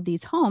to build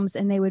these homes,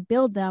 and they would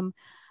build them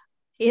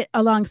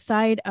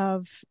alongside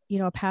of,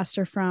 a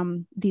pastor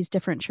from these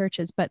different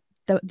churches. But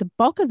the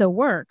bulk of the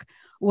work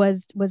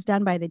was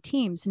done by the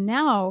teams.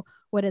 Now,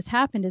 what has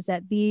happened is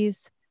that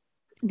these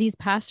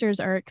pastors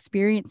are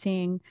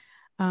experiencing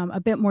a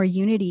bit more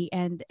unity,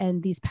 and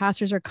these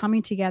pastors are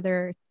coming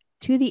together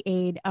to the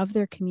aid of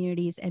their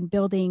communities and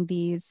building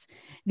these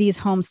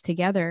homes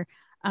together,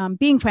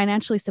 being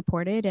financially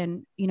supported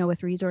and,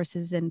 with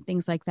resources and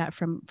things like that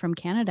from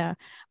Canada.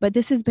 But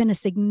this has been a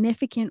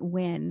significant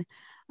win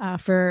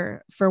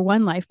for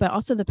One Life, but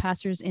also the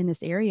pastors in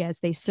this area, as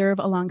they serve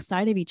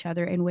alongside of each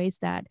other in ways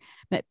that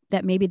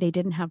maybe they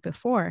didn't have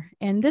before.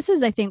 And this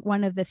is, I think,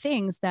 one of the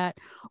things that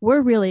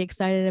we're really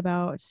excited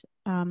about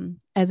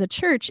as a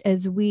church,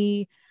 as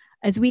we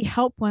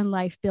help One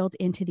Life build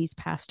into these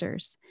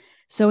pastors.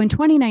 So in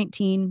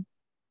 2019,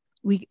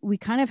 we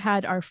kind of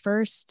had our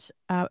first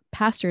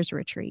pastors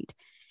retreat,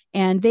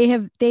 and they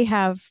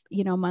have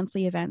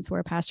monthly events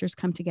where pastors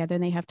come together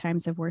and they have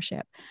times of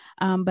worship,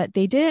 but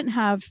they didn't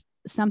have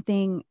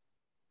something,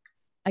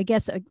 I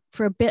guess,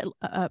 for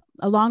a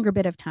longer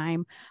bit of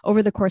time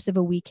over the course of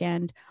a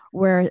weekend,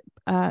 where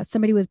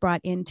somebody was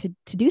brought in to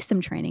do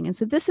some training. And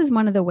so this is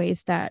one of the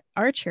ways that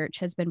our church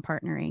has been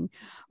partnering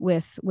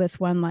with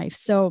One Life.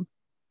 So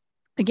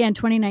again,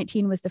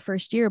 2019 was the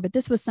first year, but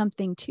this was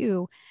something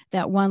too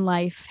that One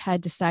Life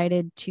had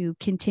decided to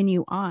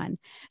continue on.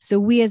 So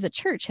we as a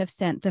church have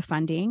sent the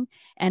funding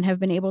and have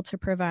been able to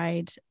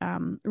provide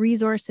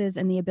resources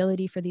and the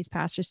ability for these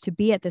pastors to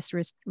be at this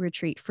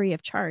retreat free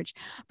of charge.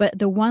 But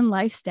the One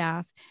Life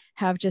staff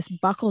have just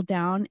buckled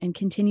down and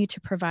continue to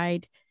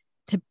provide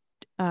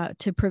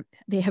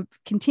they have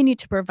continued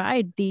to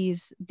provide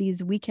these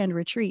weekend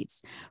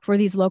retreats for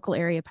these local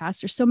area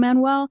pastors. So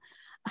Manuel,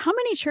 how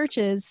many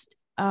churches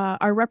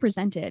are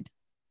represented,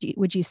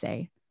 would you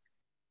say?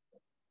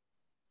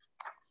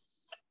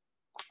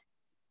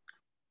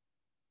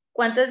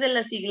 ¿Cuántas de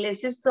las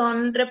iglesias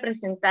son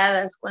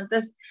representadas?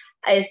 ¿Cuántas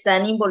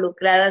están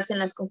involucradas en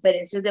las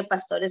conferencias de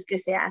pastores que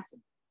se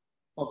hacen?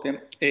 Ok.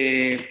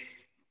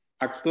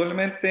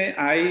 Actualmente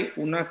hay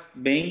unas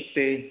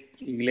 20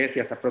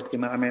 iglesias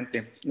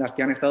aproximadamente, las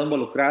que han estado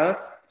involucradas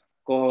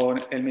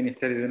con el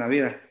Ministerio de una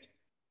Vida.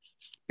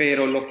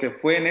 Pero lo que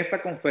fue en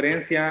esta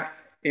conferencia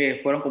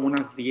fueron como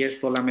unas 10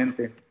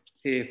 solamente.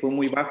 Fue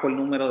muy bajo el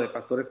número de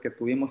pastores que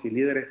tuvimos y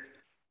líderes.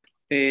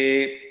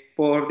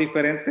 Por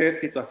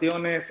diferentes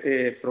situaciones,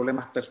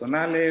 problemas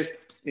personales,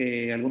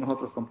 algunos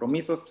otros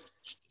compromisos.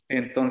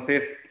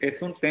 Entonces,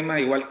 es un tema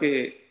igual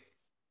que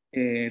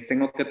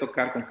tengo que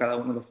tocar con cada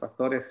uno de los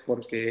pastores,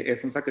 porque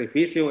es un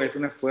sacrificio, es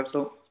un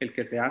esfuerzo el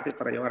que se hace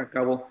para llevar a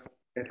cabo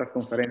estas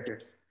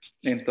conferencias.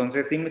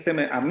 Entonces, sí,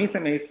 a mí se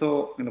me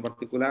hizo en lo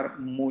particular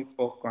muy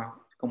poca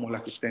como la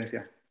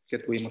asistencia que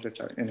tuvimos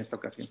en esta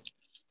ocasión.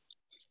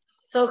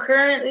 So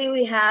currently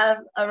we have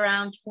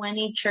around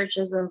 20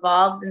 churches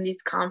involved in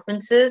these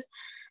conferences.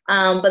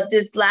 But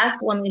this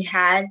last one we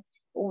had,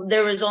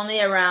 there was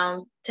only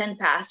around 10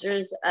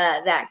 pastors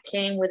that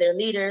came with their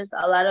leaders.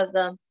 A lot of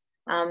them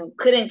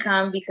couldn't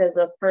come because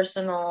of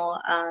personal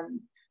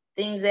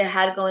things they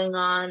had going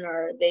on,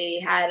 or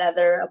they had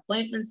other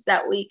appointments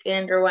that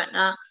weekend or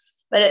whatnot.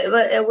 But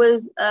it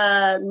was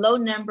a low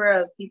number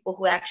of people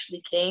who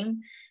actually came.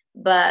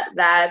 But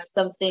that's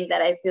something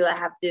that I feel I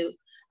have to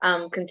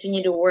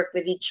continue to work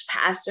with each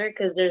pastor,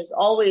 because there's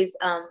always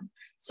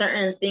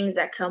certain things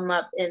that come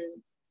up in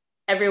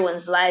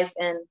everyone's life,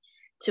 and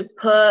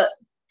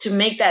to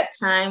make that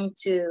time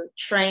to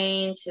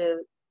train,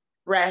 to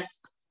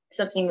rest,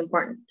 something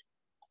important.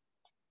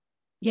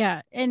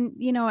 Yeah. And,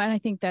 and I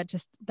think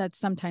that's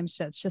sometimes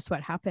that's just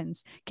what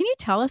happens. Can you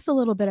tell us a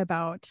little bit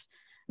about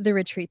the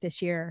retreat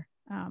this year?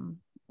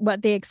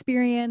 What they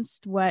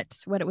experienced, what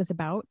it was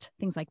about,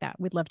 things like that.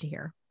 We'd love to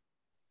hear.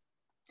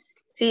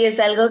 Sí, es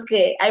algo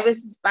que hay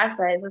veces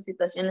pasa, esas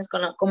situaciones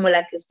como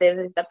la que usted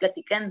está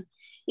platicando.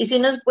 Y si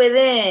nos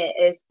puede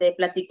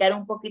platicar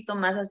un poquito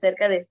más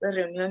acerca de estas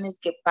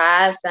reuniones, qué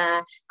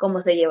pasa, cómo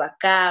se lleva a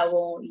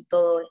cabo y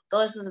todos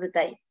esos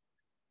detalles.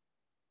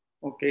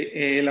 Ok,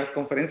 la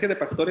conferencia de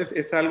pastores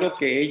es algo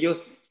que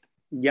ellos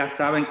ya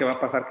saben que va a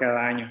pasar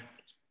cada año.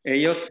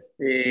 Ellos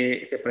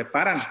se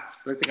preparan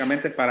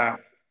prácticamente para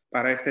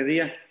este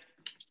día.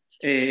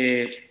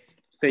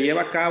 Se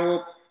lleva a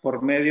cabo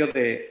por medio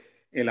de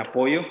el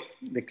apoyo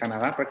de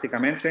Canadá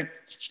prácticamente.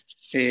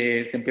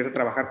 Se empieza a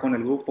trabajar con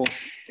el grupo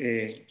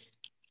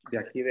de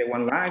aquí de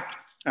One Life,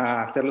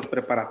 a hacer los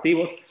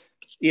preparativos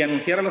y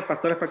anunciar a los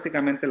pastores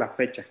prácticamente la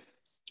fecha.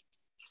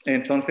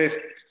 Entonces,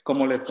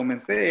 como les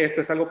comenté,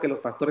 esto es algo que los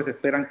pastores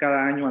esperan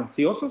cada año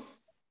ansiosos.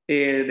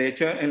 De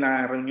hecho, en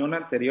la reunión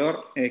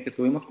anterior que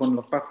tuvimos con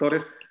los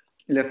pastores,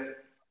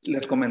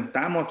 les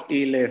comentamos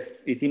y les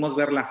hicimos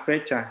ver la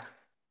fecha,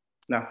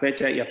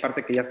 y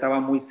aparte que ya estaba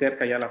muy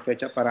cerca ya la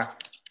fecha para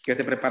que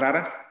se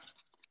preparara.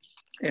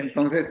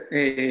 Entonces,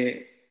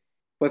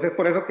 pues es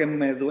por eso que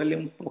me duele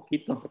un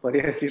poquito, se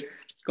podría decir,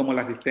 como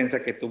la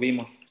asistencia que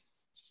tuvimos.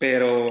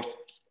 Pero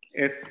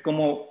es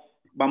como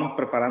vamos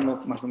preparando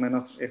más o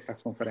menos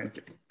estas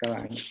conferencias cada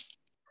año.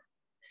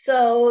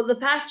 So the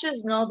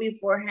pastors know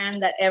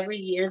beforehand that every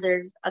year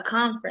there's a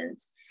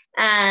conference.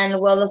 And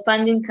well, the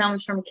funding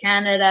comes from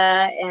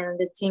Canada, and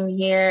the team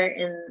here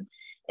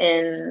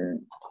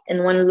in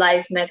One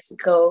Life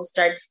Mexico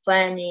starts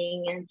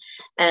planning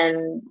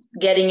and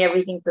getting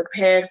everything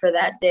prepared for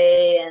that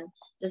day. And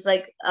just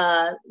like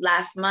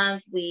last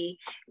month,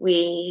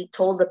 we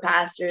told the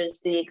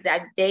pastors the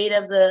exact date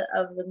of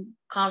the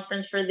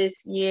conference for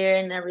this year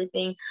and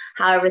everything,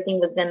 how everything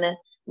was gonna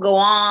go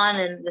on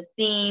and the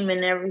theme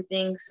and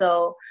everything.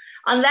 So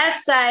on that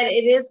side,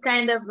 it is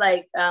kind of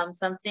like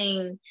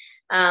something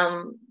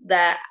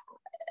that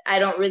I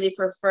don't really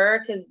prefer,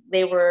 because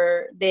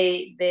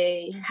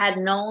they had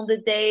known the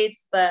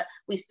dates, but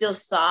we still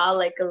saw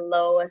like a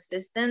low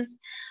assistance.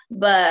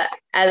 But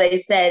as I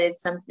said,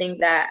 it's something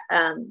that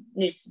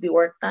needs to be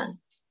worked on.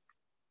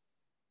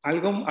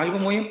 Algo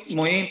muy,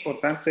 muy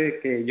importante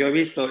que yo he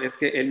visto es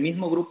que el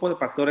mismo grupo de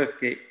pastores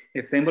que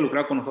está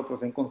involucrado con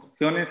nosotros en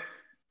construcciones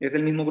es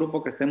el mismo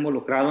grupo que está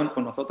involucrado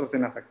con nosotros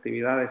en las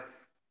actividades,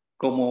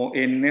 como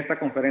en esta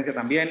conferencia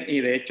también.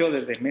 Y de hecho,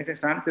 desde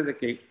meses antes de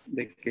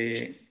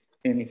que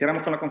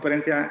iniciáramos con la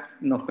conferencia,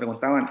 nos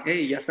preguntaban,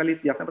 hey, ¿ya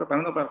están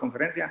preparando para la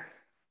conferencia?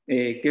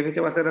 ¿Qué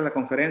fecha va a ser la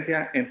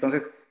conferencia?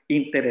 Entonces,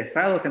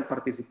 interesados en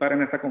participar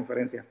en esta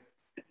conferencia.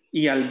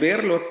 Y al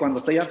verlos,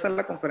 cuando ya está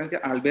la conferencia,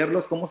 al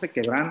verlos cómo se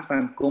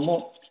quebrantan,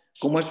 cómo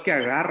es que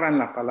agarran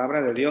la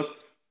palabra de Dios,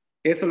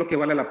 eso es lo que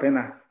vale la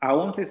pena.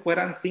 Aún si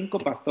fueran 5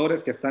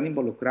 pastores que están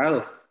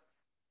involucrados,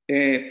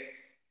 es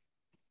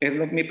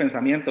mi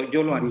pensamiento,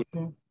 yo lo haría.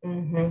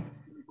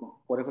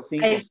 Por eso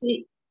 5. I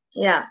see.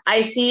 Yeah,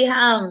 I see.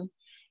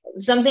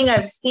 Something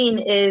I've seen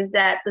is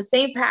that the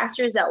same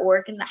pastors that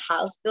work in the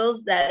house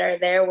builds that are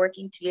there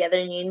working together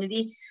in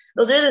unity,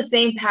 those are the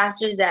same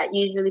pastors that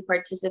usually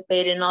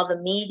participate in all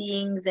the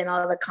meetings and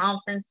all the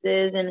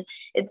conferences. And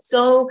it's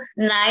so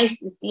nice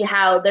to see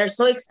how they're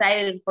so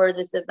excited for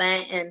this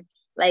event, and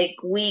like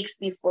weeks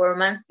before,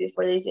 months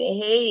before, they say,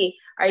 hey,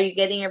 are you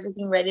getting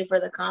everything ready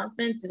for the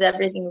conference? Is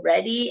everything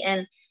ready?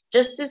 And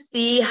just to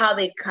see how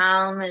they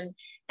come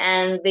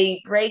and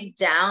they break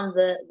down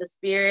the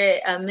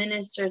Spirit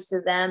ministers to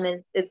them,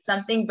 it's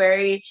something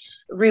very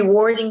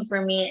rewarding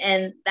for me.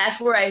 And that's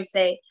where I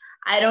say,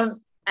 I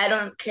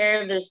don't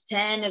care if there's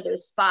 10, if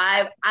there's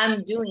 5,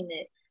 I'm doing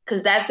it,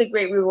 because that's a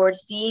great reward,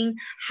 seeing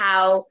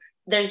how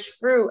there's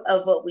fruit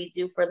of what we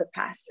do for the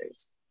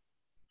pastors.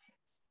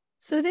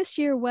 So this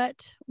year,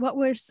 what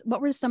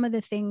were some of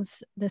the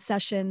things, the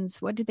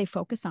sessions, what did they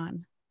focus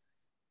on?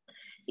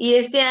 Y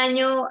este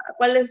año,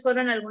 ¿cuáles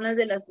fueron algunas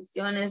de las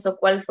sesiones o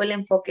cuál fue el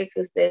enfoque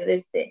que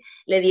ustedes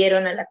le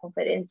dieron a la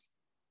conferencia?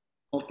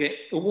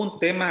 Okay. Hubo un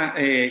tema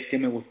que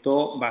me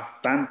gustó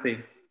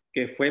bastante,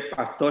 que fue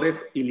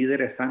pastores y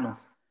líderes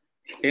sanos.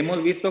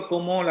 Hemos visto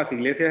cómo las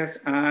iglesias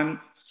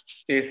han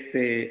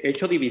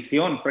hecho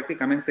división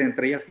prácticamente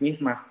entre ellas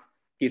mismas,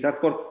 quizás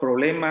por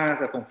problemas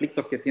o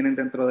conflictos que tienen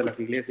dentro de las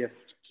iglesias,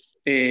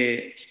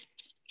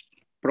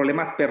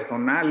 problemas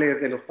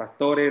personales de los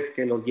pastores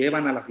que los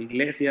llevan a las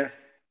iglesias.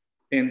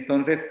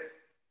 Entonces,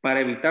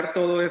 para evitar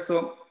todo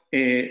eso,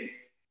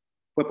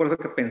 fue por eso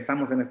que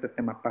pensamos en este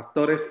tema,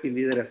 pastores y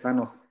líderes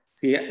sanos.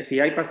 Si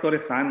hay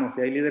pastores sanos,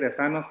 si hay líderes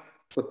sanos,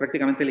 pues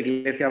prácticamente la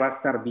iglesia va a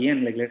estar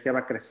bien, la iglesia va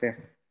a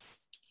crecer.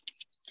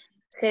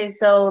 Okay,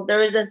 so there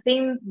was a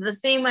theme. The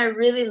theme I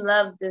really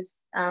loved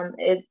this.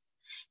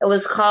 It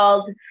was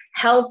called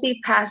Healthy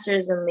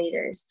Pastors and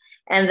Leaders,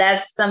 and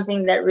that's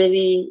something that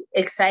really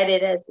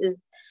excited us. Is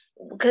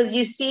because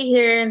you see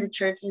here in the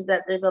churches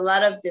that there's a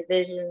lot of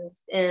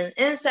divisions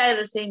inside of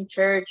the same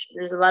church.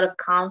 There's a lot of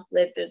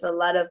conflict. There's a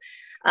lot of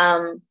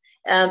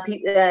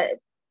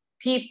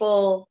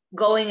people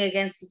going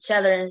against each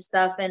other and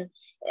stuff. And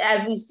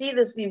as we see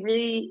this, we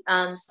really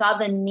saw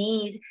the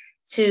need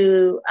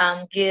to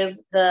give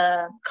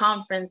the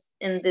conference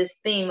in this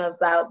theme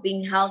about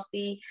being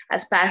healthy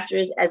as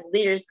pastors, as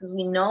leaders, because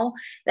we know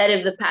that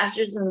if the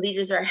pastors and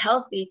leaders are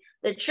healthy,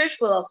 the church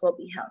will also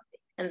be healthy.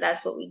 And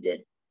that's what we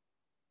did.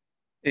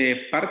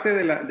 Parte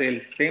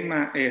del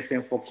tema se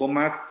enfocó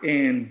más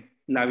en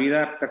la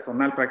vida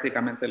personal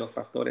prácticamente de los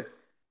pastores,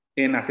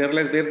 en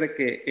hacerles ver de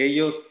que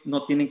ellos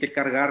no tienen que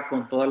cargar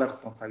con todas las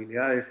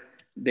responsabilidades,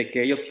 de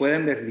que ellos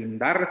pueden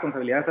deslindar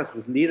responsabilidades a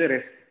sus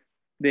líderes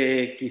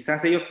de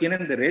quizás ellos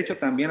tienen derecho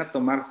también a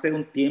tomarse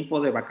un tiempo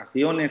de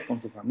vacaciones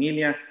con su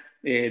familia,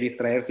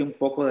 distraerse un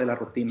poco de la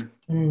rutina.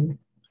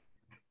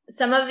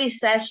 Some of these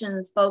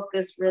sessions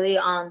focus really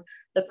on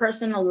the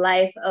personal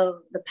life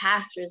of the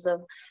pastors,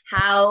 of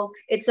how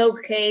it's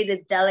okay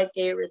to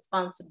delegate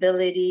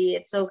responsibility.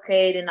 It's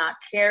okay to not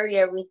carry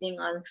everything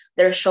on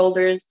their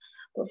shoulders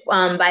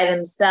by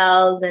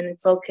themselves. And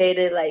it's okay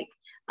to like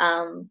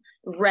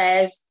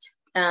rest,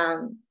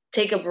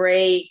 take a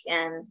break,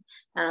 and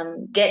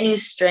get new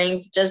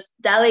strength. Just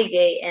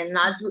delegate and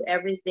not do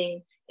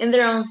everything in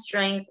their own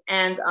strength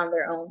and on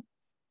their own.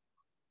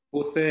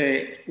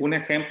 Puse un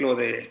ejemplo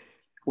de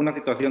una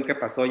situación que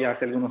pasó ya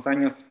hace algunos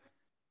años,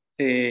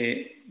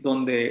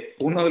 donde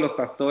uno de los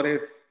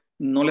pastores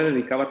no le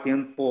dedicaba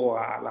tiempo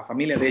a la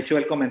familia. De hecho,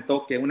 él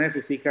comentó que una de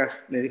sus hijas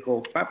le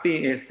dijo,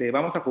 papi,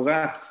 vamos a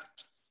jugar.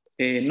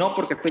 No,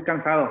 porque estoy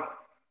cansado.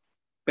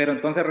 Pero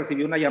entonces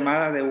recibió una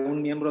llamada de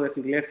un miembro de su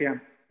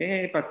iglesia.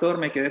 Pastor,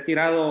 me quedé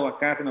tirado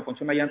acá, se me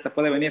ponchó una llanta,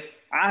 ¿puede venir?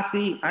 Ah,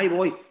 sí, ahí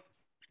voy.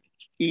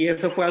 Y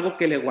eso fue algo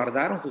que le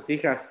guardaron sus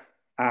hijas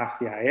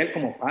hacia él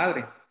como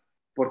padre.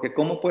 Porque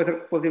 ¿cómo puede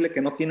ser posible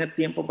que no tiene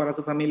tiempo para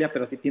su familia,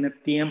 pero sí tiene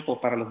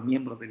tiempo para los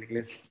miembros de la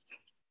iglesia?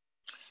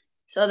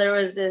 So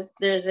there's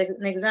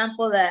an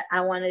example that I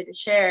wanted to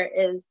share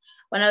is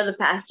one of the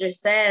pastors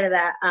said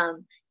that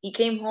he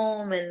came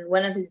home and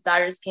one of his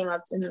daughters came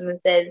up to him and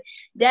said,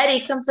 Daddy,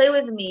 come play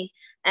with me.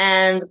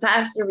 And the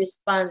pastor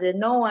responded,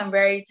 no, I'm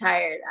very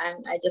tired.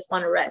 I just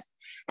want to rest.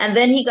 And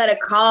then he got a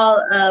call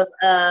of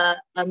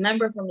a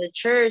member from the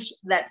church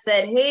that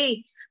said,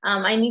 hey,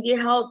 I need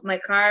your help. My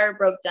car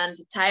broke down.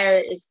 The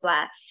tire is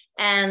flat.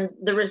 And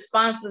the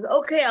response was,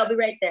 okay, I'll be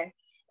right there.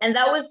 And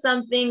that was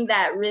something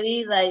that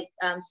really like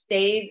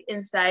stayed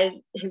inside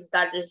his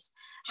daughter's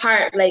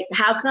heart. Like,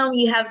 how come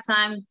you have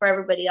time for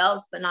everybody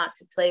else, but not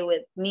to play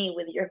with me,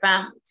 with your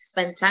family, to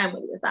spend time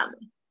with your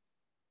family?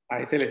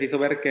 Ahí se les hizo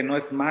ver que no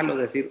es malo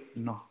decir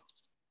no.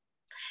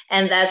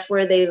 And that's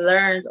where they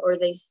learned, or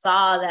they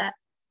saw that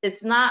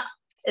it's not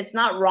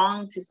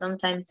wrong to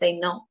sometimes say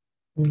no.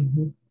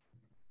 Mm-hmm.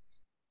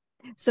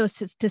 So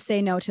to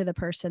say no to the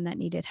person that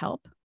needed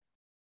help.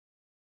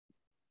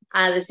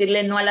 A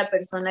decirle no a la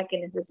persona que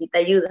necesita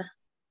ayuda.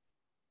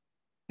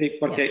 Sí,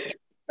 porque Yes.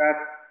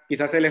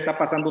 quizás él está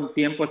pasando un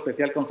tiempo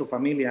especial con su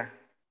familia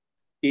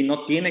y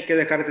no tiene que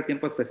dejar ese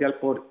tiempo especial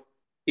por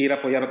ir a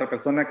apoyar a otra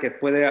persona que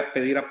puede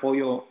pedir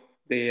apoyo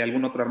de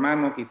algún otro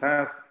hermano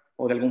quizás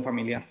o de algún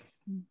familiar.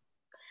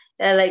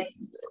 Like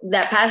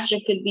that pastor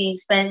could be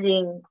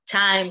spending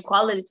time,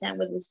 quality time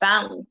with his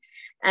family,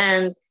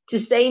 and to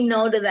say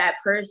no to that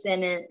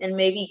person and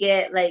maybe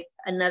get like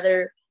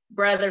another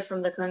brother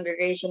from the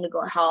congregation to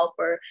go help,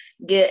 or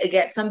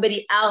get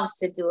somebody else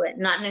to do it,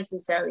 not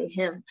necessarily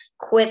him.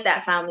 Quit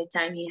that family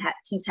time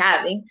he's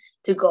having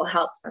to go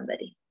help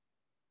somebody.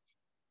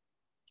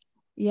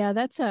 Yeah,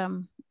 that's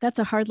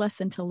a hard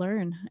lesson to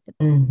learn.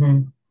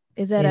 Mm-hmm.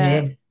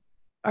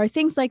 Are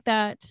things like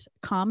that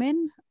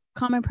common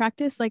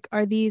practice? Like,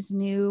 are these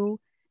new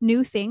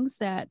things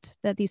that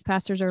these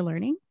pastors are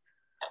learning?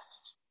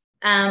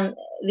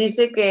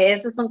 Dice que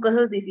estas son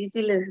cosas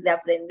difíciles de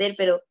aprender,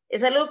 pero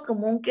 ¿es algo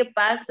común que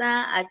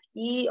pasa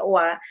aquí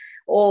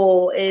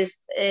o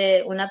es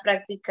una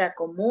práctica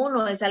común,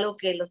 o es algo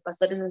que los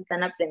pastores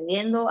están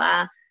aprendiendo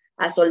a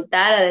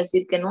soltar, a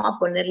decir que no, a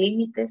poner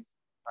límites?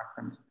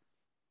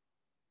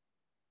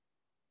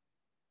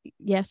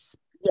 Yes.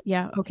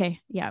 Yeah.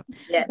 Okay. Yeah.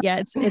 Yeah.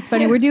 Yeah. It's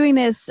funny. We're doing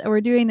this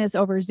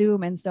over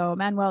Zoom. And so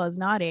Manuel is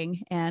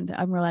nodding and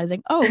I'm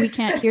realizing, oh, we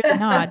can't hear the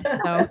nod.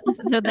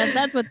 So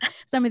that's what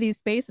some of these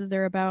spaces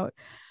are about.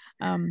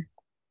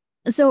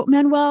 So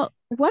Manuel,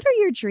 what are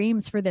your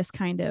dreams for this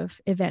kind of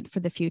event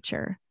for the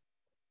future?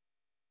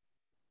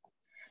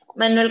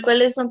 Manuel,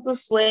 ¿cuáles son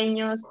tus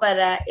sueños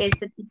para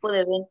este tipo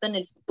de evento en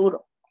el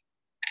futuro?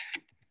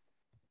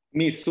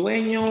 Mi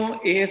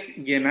sueño es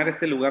llenar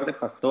este lugar de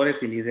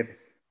pastores y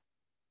líderes.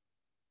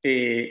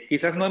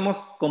 Quizás no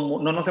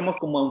nos hemos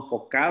como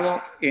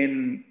enfocado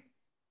en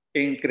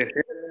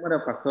crecer el número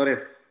de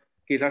pastores.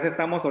 Quizás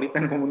estamos ahorita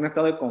en como un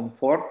estado de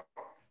confort.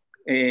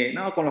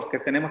 No, con los que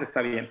tenemos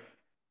está bien.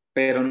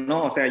 Pero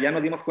no, o sea, ya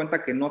nos dimos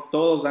cuenta que no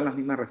todos dan las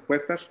mismas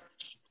respuestas.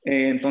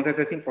 Entonces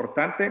es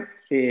importante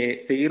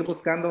seguir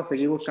buscando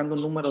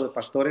un número de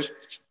pastores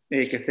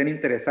que estén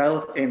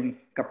interesados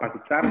en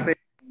capacitarse,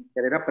 en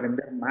querer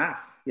aprender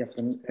más y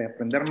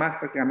aprender más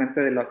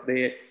prácticamente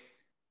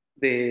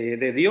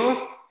de Dios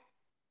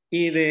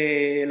y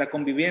de la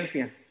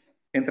convivencia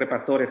entre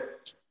pastores.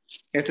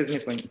 Ese es mi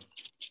sueño.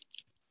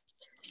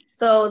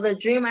 So the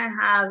dream I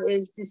have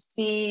is to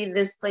see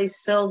this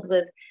place filled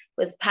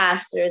with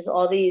pastors.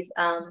 All these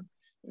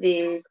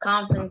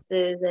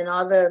conferences and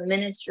all the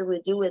ministry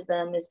we do with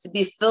them is to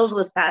be filled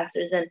with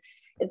pastors. And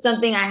it's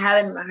something I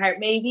have in my heart.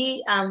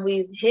 Maybe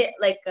we've hit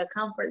like a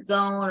comfort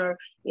zone, or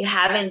we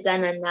haven't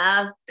done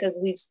enough because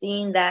we've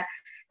seen that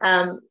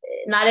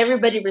not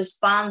everybody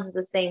responds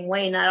the same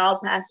way. Not all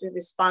pastors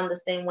respond the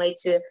same way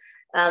to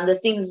the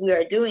things we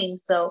are doing.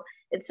 So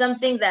it's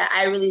something that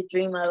I really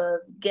dream of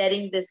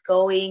getting this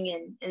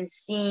going and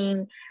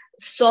seeing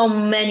so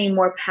many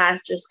more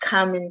pastors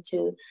come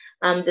into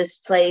this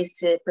place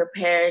to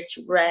prepare,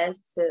 to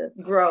rest, to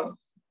grow.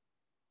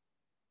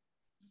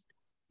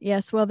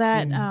 Yes, well,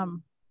 that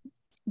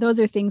those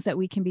are things that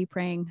we can be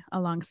praying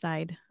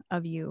alongside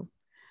of you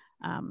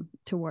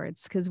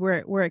towards, because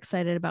we're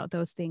excited about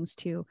those things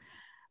too.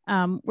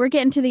 We're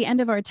getting to the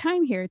end of our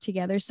time here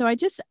together, so I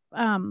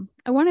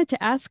wanted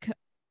to ask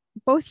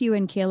both you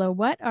and Keila,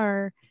 what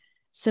are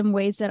some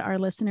ways that our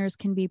listeners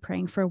can be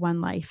praying for One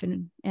Life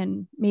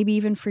and maybe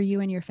even for you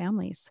and your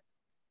families?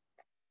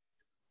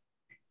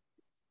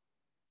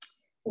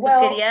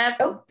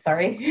 Well,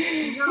 sorry.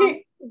 No,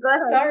 go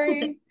ahead.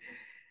 Sorry.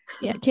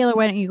 Yeah, Keila,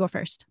 why don't you go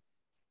first?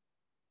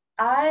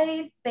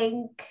 I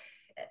think,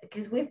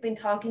 because we've been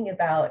talking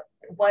about,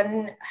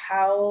 one,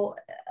 how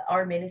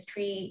our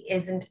ministry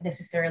isn't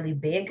necessarily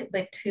big,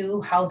 but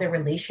two, how the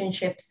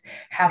relationships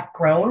have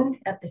grown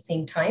at the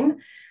same time.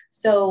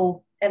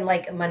 So, and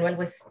like Manuel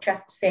was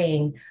just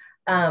saying,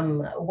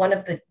 one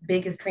of the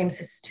biggest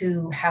dreams is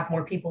to have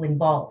more people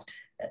involved.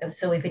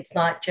 So if it's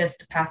not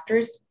just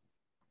pastors,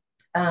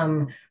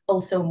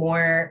 also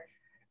more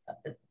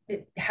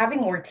having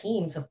more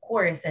teams, of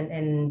course,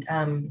 and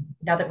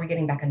now that we're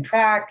getting back on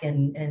track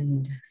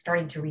and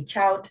starting to reach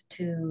out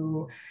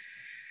to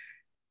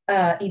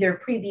either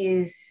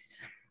previous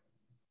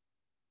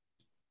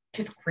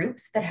just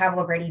groups that have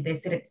already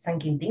visited San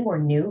Quintin or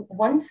new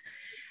ones.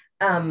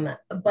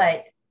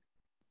 But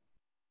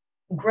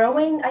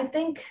growing, I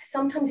think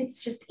sometimes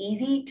it's just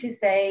easy to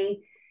say,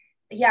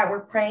 yeah,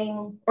 we're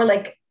praying, or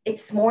like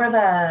it's more of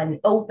an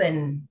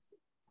open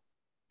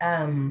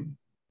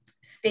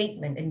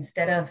statement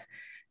instead of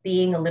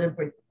being a little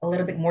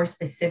bit more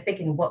specific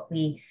in what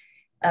we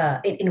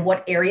in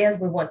what areas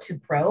we want to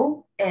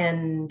grow.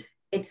 And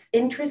it's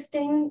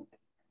interesting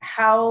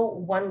how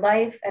One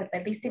Life,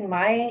 at least in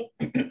my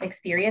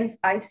experience,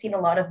 I've seen a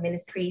lot of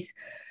ministries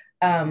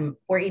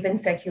or even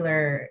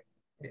secular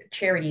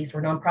charities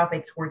or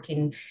nonprofits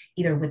working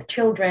either with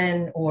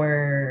children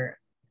or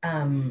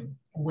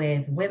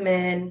with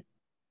women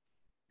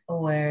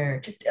or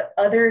just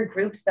other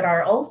groups that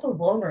are also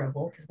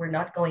vulnerable, because we're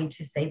not going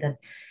to say that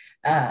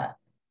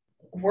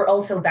we're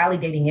also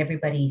validating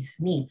everybody's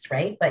needs,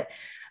 right? But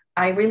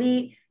I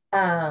really,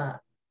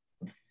 from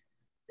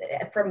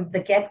the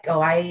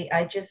get-go,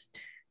 I just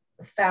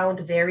found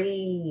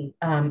very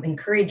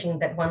encouraging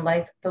that One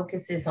Life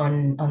focuses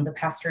on the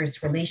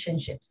pastors'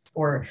 relationships,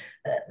 or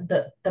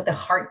the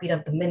heartbeat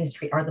of the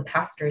ministry are the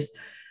pastors,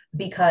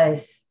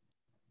 because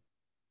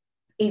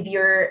if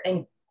you're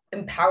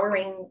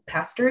empowering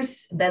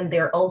pastors, then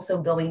they're also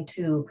going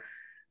to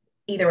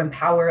either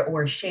empower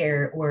or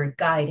share or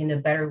guide in a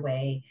better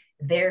way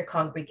their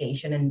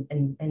congregation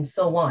and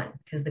so on,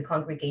 because the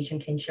congregation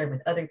can share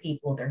with other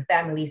people, their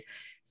families.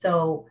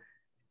 So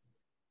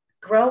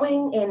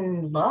growing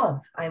in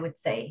love, I would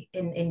say,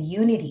 in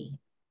unity,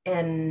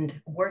 and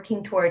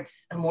working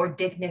towards a more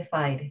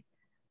dignified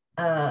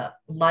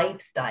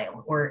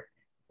lifestyle or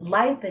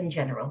life in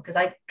general, because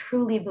I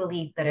truly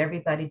believe that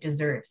everybody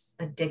deserves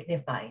a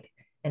dignified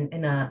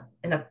and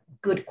a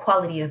good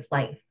quality of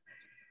life.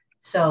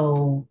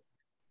 So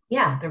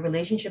yeah, the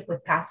relationship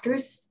with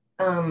pastors,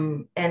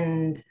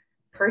 and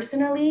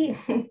personally,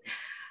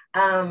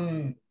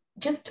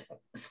 just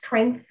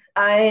strength.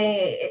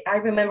 I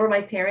remember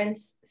my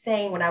parents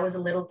saying when I was a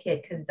little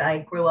kid, because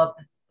I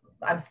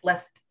was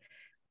blessed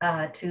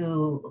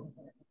to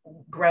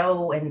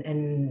grow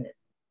and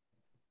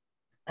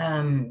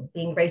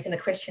being raised in a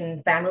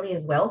Christian family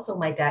as well. So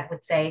my dad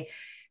would say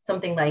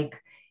something like,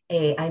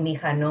 "Ay,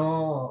 mija,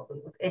 no,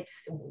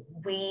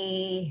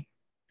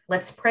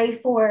 let's pray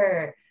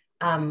for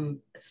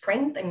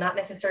strength and not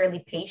necessarily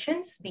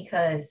patience,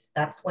 because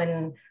that's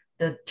when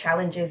the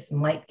challenges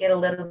might get a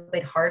little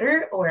bit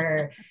harder,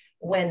 or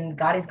when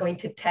God is going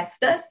to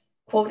test us,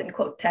 quote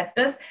unquote, test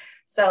us."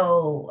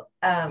 So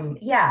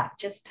yeah,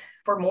 just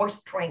for more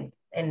strength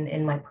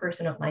in my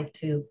personal life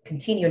to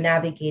continue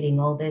navigating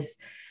all this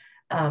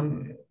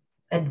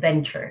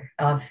adventure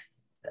of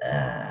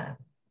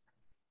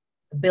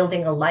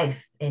building a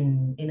life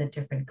in a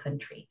different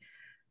country.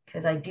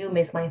 Because I do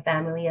miss my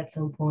family at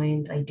some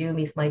point. I do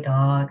miss my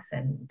dogs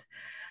and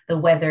the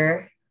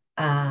weather.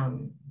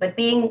 But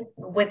being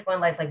with One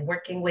Life, like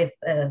working with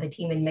the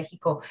team in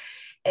Mexico,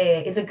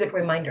 is a good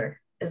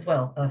reminder as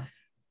well of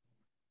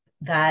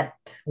that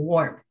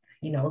warmth,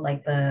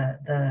 like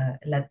the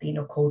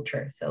Latino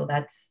culture. So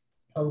that's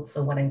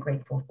also what I'm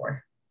grateful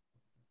for.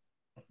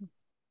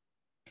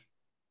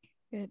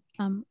 Good.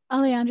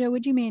 Alejandra,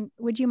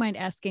 would you mind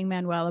asking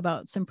Manuel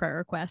about some prayer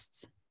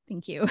requests?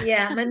 Thank you.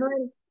 Yeah,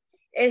 Manuel.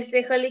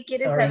 Holly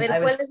quiere Sorry, saber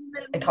cuál es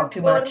I talk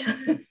too much.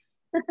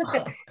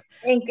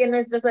 en que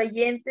nuestros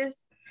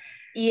oyentes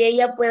y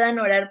ella puedan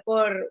orar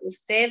por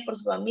usted, por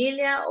su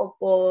familia o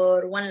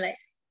por One Life.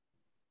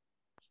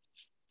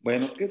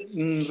 Bueno,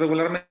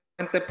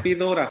 regularmente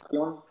pido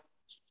oración,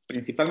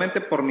 principalmente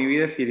por mi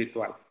vida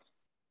espiritual,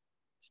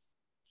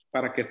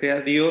 para que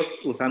sea Dios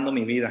usando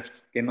mi vida,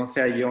 que no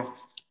sea yo.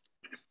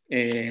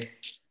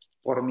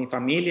 por mi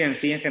familia en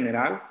sí en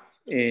general,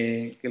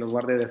 que los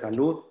guarde de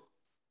salud,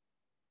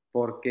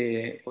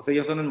 porque pues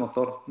ellos son el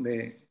motor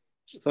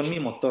son mi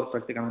motor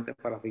prácticamente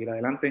para seguir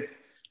adelante.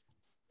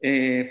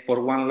 Por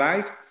One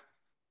Life,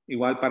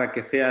 igual para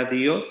que sea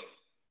Dios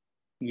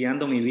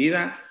guiando mi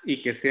vida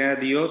y que sea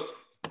Dios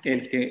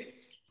el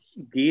que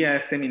guía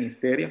este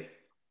ministerio,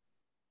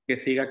 que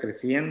siga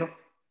creciendo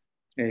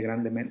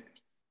grandemente.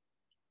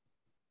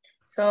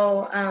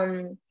 So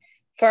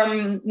for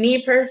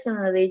me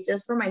personally,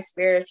 just for my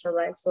spiritual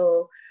life,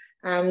 so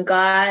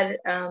God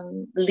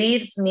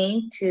leads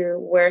me to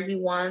where he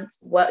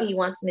wants, what he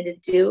wants me to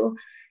do.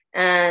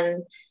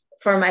 And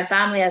for my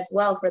family as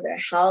well, for their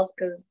health,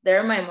 because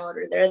they're my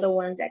motor. They're the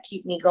ones that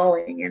keep me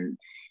going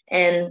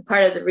and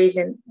part of the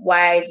reason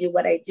why I do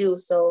what I do.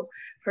 So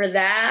for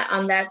that,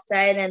 on that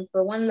side, and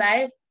for One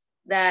Life,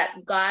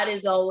 that God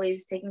is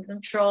always taking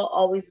control,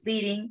 always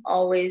leading,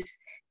 always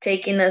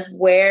taking us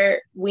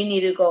where we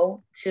need to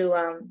go to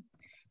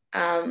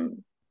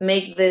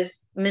make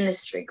this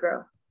ministry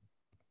grow.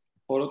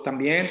 Oro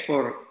también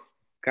por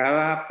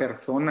cada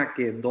persona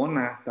que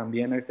dona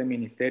también a este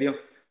ministerio,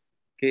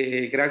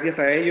 que gracias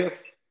a ellos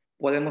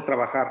podemos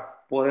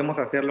trabajar, podemos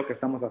hacer lo que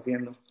estamos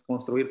haciendo,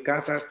 construir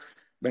casas,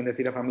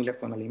 bendecir a familias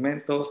con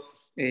alimentos,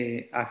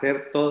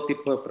 hacer todo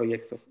tipo de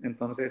proyectos.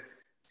 Entonces,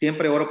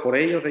 siempre oro por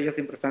ellos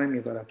siempre están en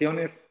mis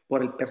oraciones,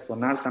 por el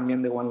personal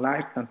también de One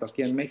Life, tanto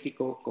aquí en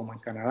México como en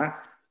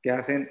Canadá, que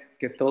hacen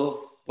que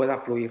todo pueda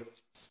fluir.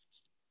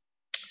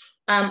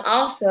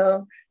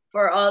 Also,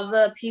 for all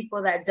the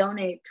people that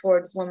donate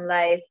towards One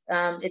Life,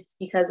 it's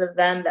because of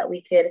them that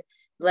we could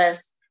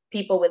bless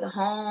people with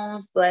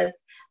homes,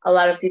 bless a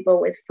lot of people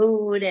with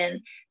food,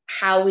 and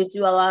how we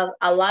do a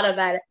lot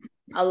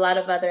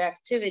of other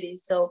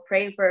activities. So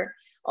pray for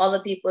all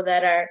the people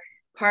that are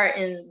part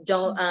in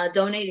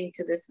donating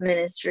to this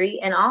ministry,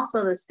 and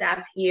also the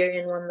staff here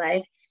in One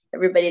Life,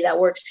 everybody that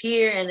works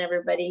here, and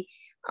everybody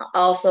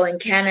also in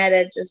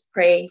Canada. Just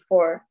pray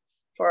for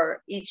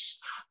each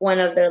one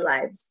of their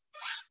lives.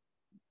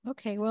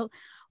 Okay, well,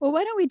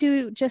 why don't we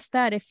do just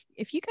that?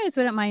 If you guys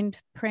wouldn't mind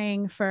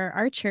praying for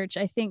our church,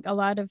 I think a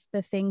lot of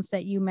the things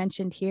that you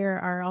mentioned here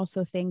are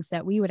also things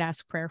that we would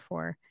ask prayer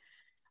for.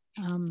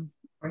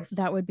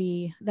 That would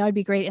be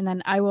great. And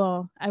then I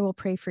will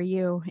pray for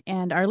you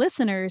and our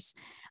listeners.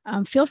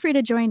 Feel free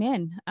to join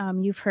in.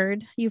 You've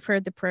heard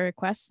the prayer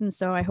requests, and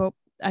so I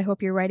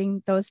hope you're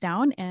writing those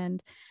down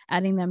and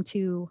adding them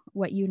to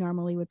what you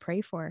normally would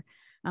pray for.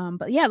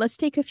 But yeah, let's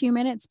take a few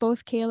minutes,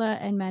 both Keila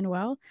and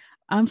Manuel.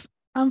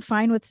 I'm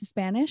fine with the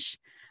Spanish.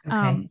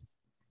 Okay.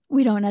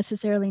 We don't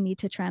necessarily need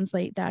to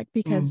translate that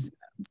because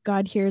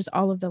God hears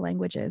all of the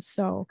languages.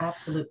 So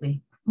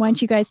absolutely. Why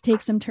don't you guys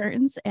take some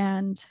turns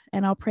and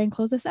I'll pray and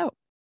close us out.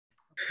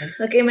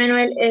 Ok,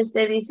 Manuel,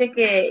 dice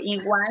que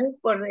igual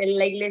por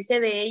la iglesia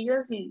de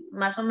ellos y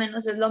más o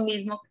menos es lo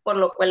mismo por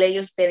lo cual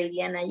ellos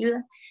pedirían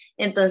ayuda.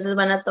 Entonces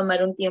van a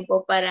tomar un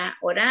tiempo para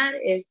orar,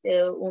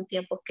 un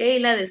tiempo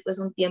Keila, después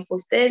un tiempo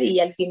usted y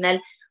al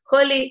final,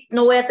 Holly,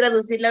 no voy a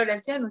traducir la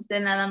oración,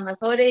 usted nada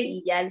más ore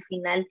y ya al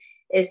final,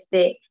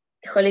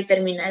 Holly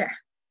terminará.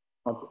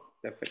 Ok,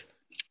 perfecto.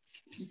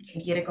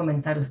 ¿Quiere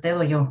comenzar usted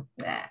o yo?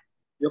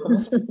 Yo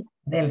comienzo.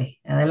 Dele,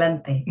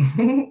 adelante.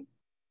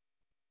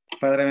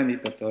 Padre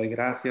bendito, te doy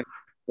gracias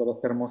por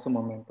este hermoso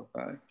momento,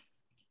 Padre.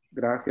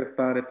 Gracias,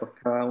 Padre, por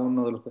cada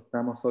uno de los que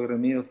estamos hoy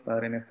reunidos,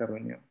 Padre, en esta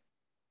reunión.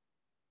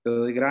 Te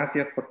doy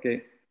gracias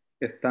porque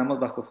estamos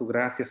bajo su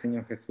gracia,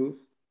 Señor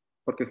Jesús,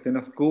 porque usted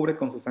nos cubre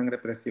con su sangre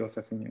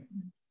preciosa, Señor.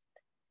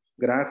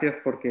 Gracias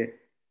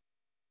porque,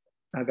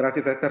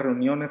 gracias a estas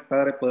reuniones,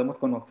 Padre, podemos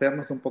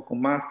conocernos un poco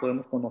más,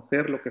 podemos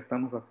conocer lo que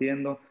estamos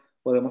haciendo,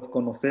 podemos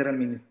conocer el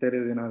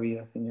ministerio de una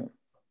vida, Señor.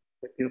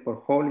 Te pido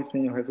por Holly,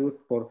 Señor Jesús,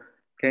 por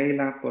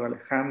Keila, por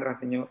Alejandra,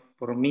 Señor,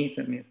 por mí,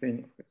 Señor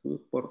Jesús,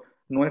 por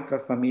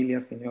nuestras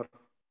familias, Señor.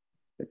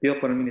 Te pido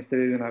por el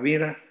ministerio de una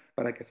vida,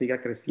 para que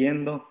siga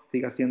creciendo,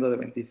 siga siendo de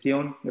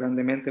bendición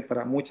grandemente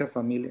para muchas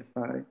familias,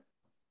 Padre.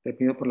 Te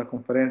pido por la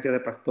conferencia de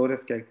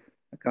pastores que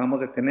acabamos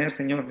de tener,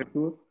 Señor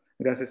Jesús.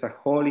 Gracias a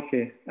Holly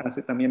que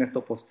hace también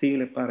esto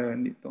posible, Padre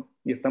bendito.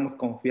 Y estamos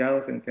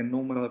confiados en que el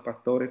número de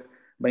pastores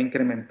va a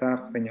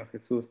incrementar, Señor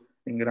Jesús,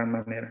 en gran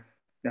manera.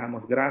 Le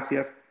damos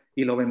gracias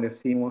y lo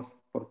bendecimos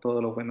por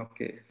todo lo bueno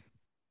que es.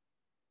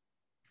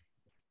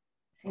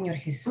 Señor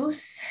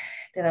Jesús,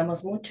 te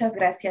damos muchas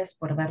gracias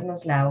por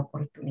darnos la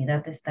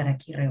oportunidad de estar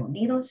aquí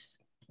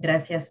reunidos.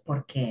 Gracias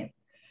porque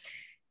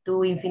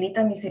tu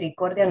infinita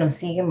misericordia nos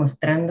sigue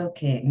mostrando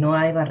que no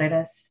hay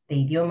barreras de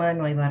idioma,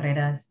 no hay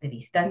barreras de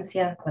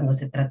distancia cuando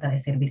se trata de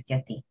servirte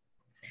a ti.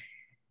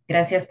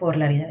 Gracias por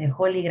la vida de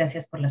Holly,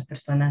 gracias por las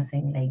personas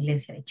en la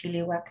iglesia de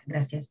Chilliwack,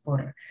 gracias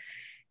por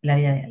la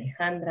vida de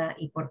Alejandra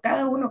y por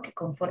cada uno que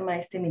conforma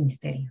este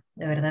ministerio.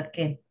 De verdad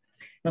que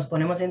nos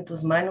ponemos en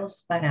tus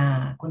manos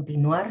para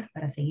continuar,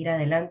 para seguir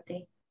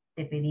adelante.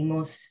 Te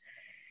pedimos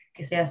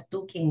que seas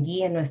tú quien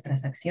guíe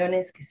nuestras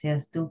acciones, que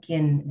seas tú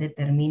quien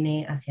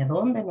determine hacia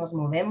dónde nos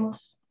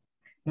movemos.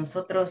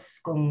 Nosotros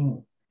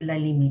con la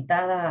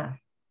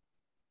limitada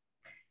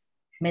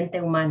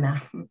mente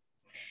humana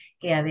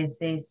que a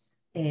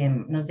veces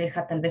nos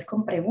deja tal vez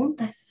con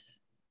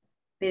preguntas.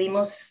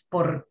 Pedimos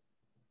por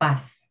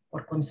paz,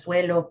 por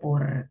consuelo,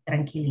 por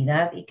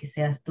tranquilidad y que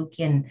seas tú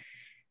quien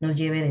nos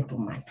lleve de tu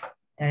mano.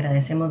 Te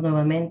agradecemos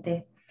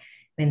nuevamente,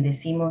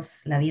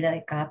 bendecimos la vida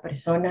de cada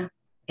persona,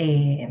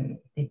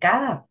 de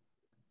cada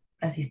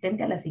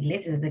asistente a las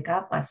iglesias, de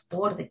cada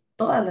pastor, de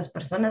todas las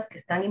personas que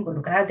están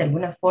involucradas de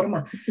alguna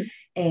forma,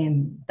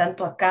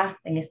 tanto acá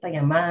en esta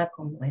llamada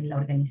como en la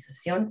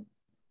organización,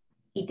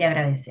 y te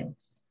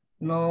agradecemos.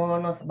 No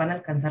nos van a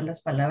alcanzar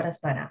las palabras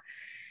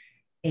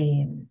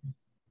eh,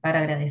 para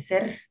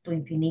agradecer tu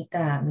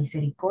infinita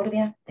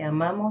misericordia. Te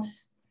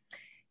amamos,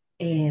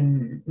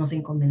 nos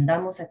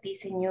encomendamos a ti,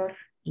 Señor,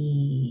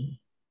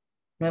 y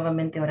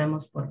nuevamente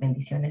oramos por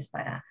bendiciones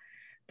para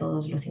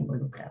todos los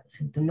involucrados.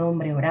 En tu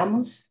nombre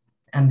oramos.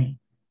 Amén.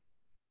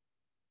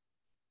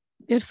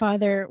 Good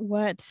Father,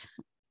 what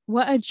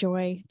a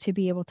joy to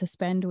be able to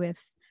spend with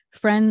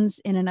friends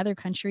in another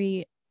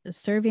country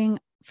serving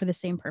for the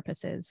same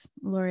purposes.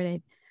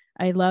 Lord,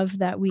 I love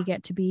that we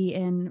get to be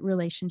in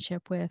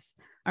relationship with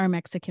our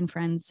Mexican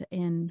friends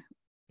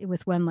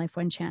with One Life,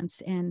 One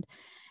Chance, and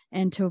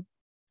to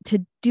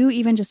do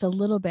even just a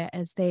little bit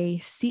as they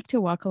seek to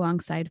walk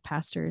alongside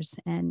pastors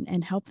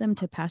and help them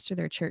to pastor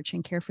their church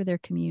and care for their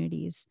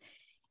communities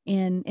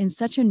in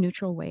such a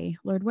neutral way.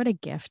 Lord, what a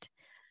gift.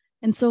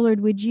 And so, Lord,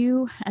 would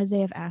you, as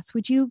they have asked,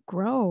 would you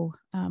grow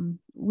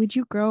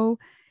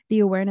the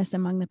awareness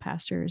among the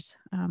pastors?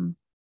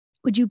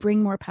 Would you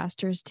bring more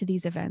pastors to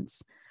these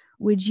events?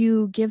 Would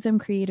you give them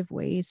creative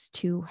ways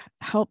to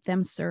help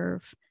them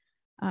serve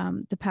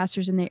the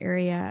pastors in the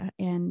area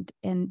and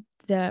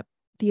the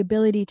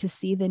ability to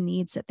see the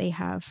needs that they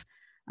have,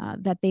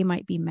 that they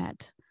might be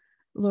met?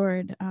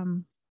 Lord,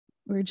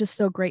 we're just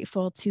so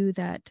grateful too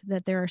that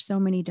there are so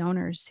many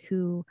donors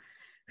who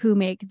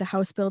make the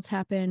house builds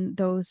happen,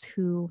 those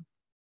who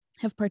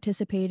have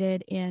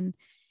participated in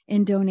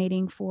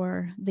donating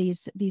for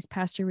these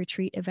pastor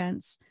retreat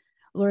events,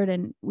 Lord,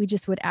 and we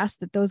just would ask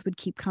that those would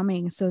keep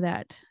coming so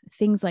that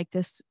things like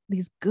this,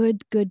 these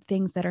good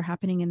things that are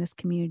happening in this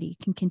community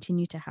can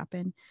continue to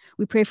happen.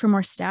 We pray for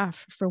more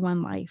staff for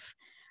One Life,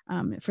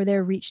 for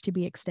their reach to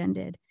be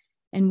extended.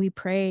 And we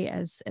pray,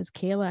 as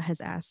Keila has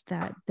asked,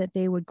 that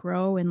they would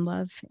grow in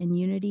love and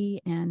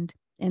unity and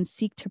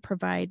seek to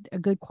provide a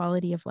good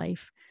quality of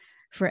life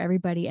for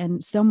everybody.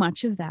 And so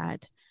much of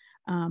that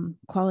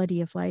quality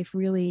of life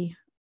really,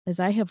 as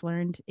I have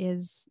learned,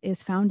 is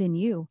found in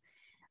you,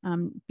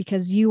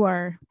 because you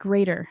are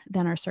greater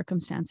than our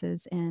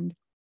circumstances and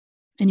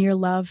your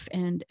love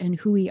and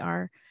who we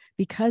are,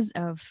 because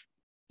of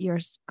your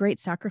great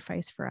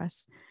sacrifice for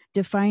us,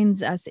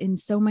 defines us in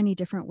so many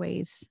different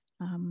ways,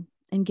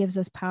 and gives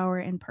us power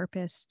and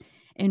purpose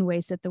in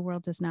ways that the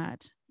world does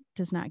not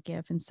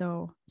give. And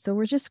so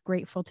we're just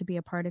grateful to be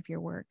a part of your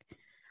work.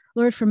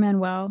 Lord, for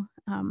Manuel,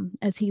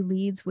 as he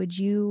leads, would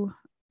you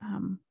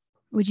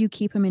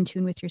keep him in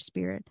tune with your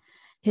spirit?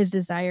 His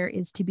desire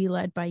is to be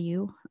led by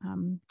you,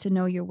 to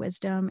know your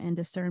wisdom and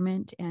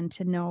discernment, and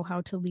to know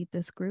how to lead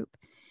this group.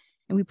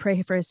 And we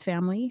pray for his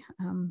family,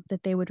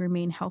 that they would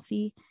remain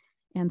healthy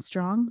and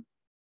strong.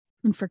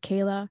 And for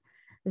Keila,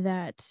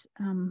 that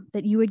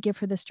you would give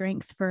her the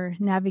strength for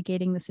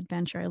navigating this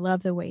adventure. I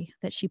love the way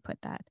that she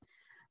put that.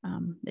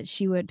 That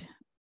she would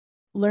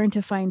learn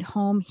to find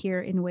home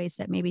here in ways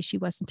that maybe she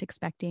wasn't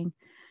expecting.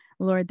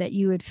 Lord, that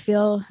you would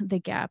fill the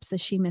gaps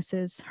as she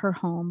misses her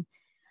home.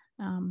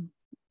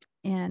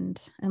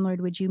 And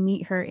Lord, would you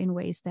meet her in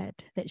ways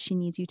that she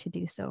needs you to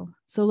do so.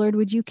 So Lord,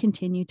 would you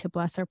continue to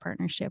bless our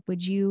partnership?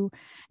 Would you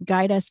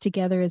guide us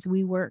together as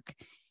we work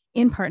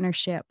in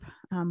partnership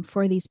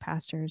for these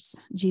pastors?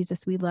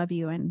 Jesus, we love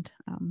you, and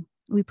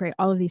we pray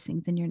all of these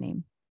things in your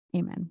name.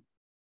 Amen.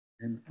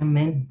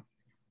 Amen.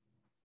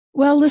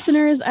 Well,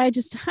 listeners, I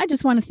just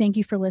want to thank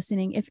you for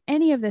listening. If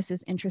any of this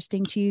is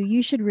interesting to you,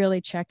 you should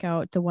really check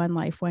out the One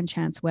Life, One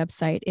Chance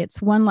website. It's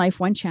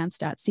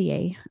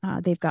onelifeonechance.ca.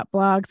 They've got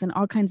blogs and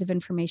all kinds of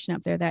information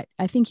up there that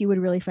I think you would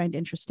really find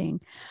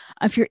interesting.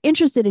 If you're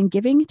interested in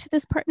giving to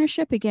this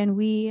partnership, again,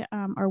 we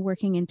are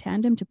working in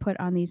tandem to put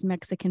on these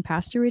Mexican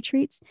pastor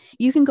retreats.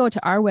 You can go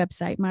to our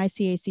website,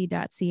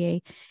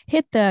 mycac.ca,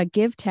 hit the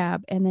Give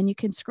tab, and then you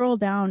can scroll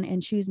down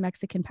and choose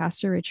Mexican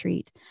Pastor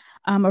Retreat.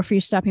 Or if you're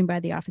stopping by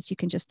the office, you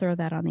can just throw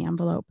that on the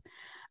envelope.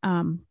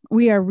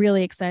 We are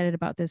really excited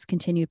about this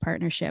continued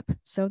partnership.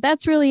 So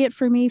that's really it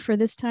for me for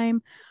this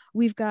time.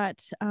 We've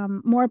got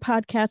more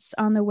podcasts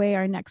on the way.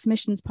 Our next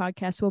missions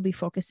podcast will be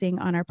focusing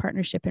on our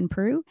partnership in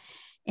Peru.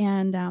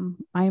 And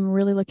I'm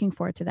really looking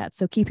forward to that.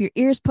 So keep your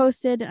ears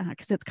posted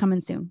because it's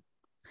coming soon.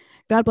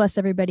 God bless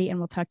everybody, and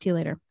we'll talk to you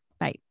later.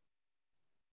 Bye.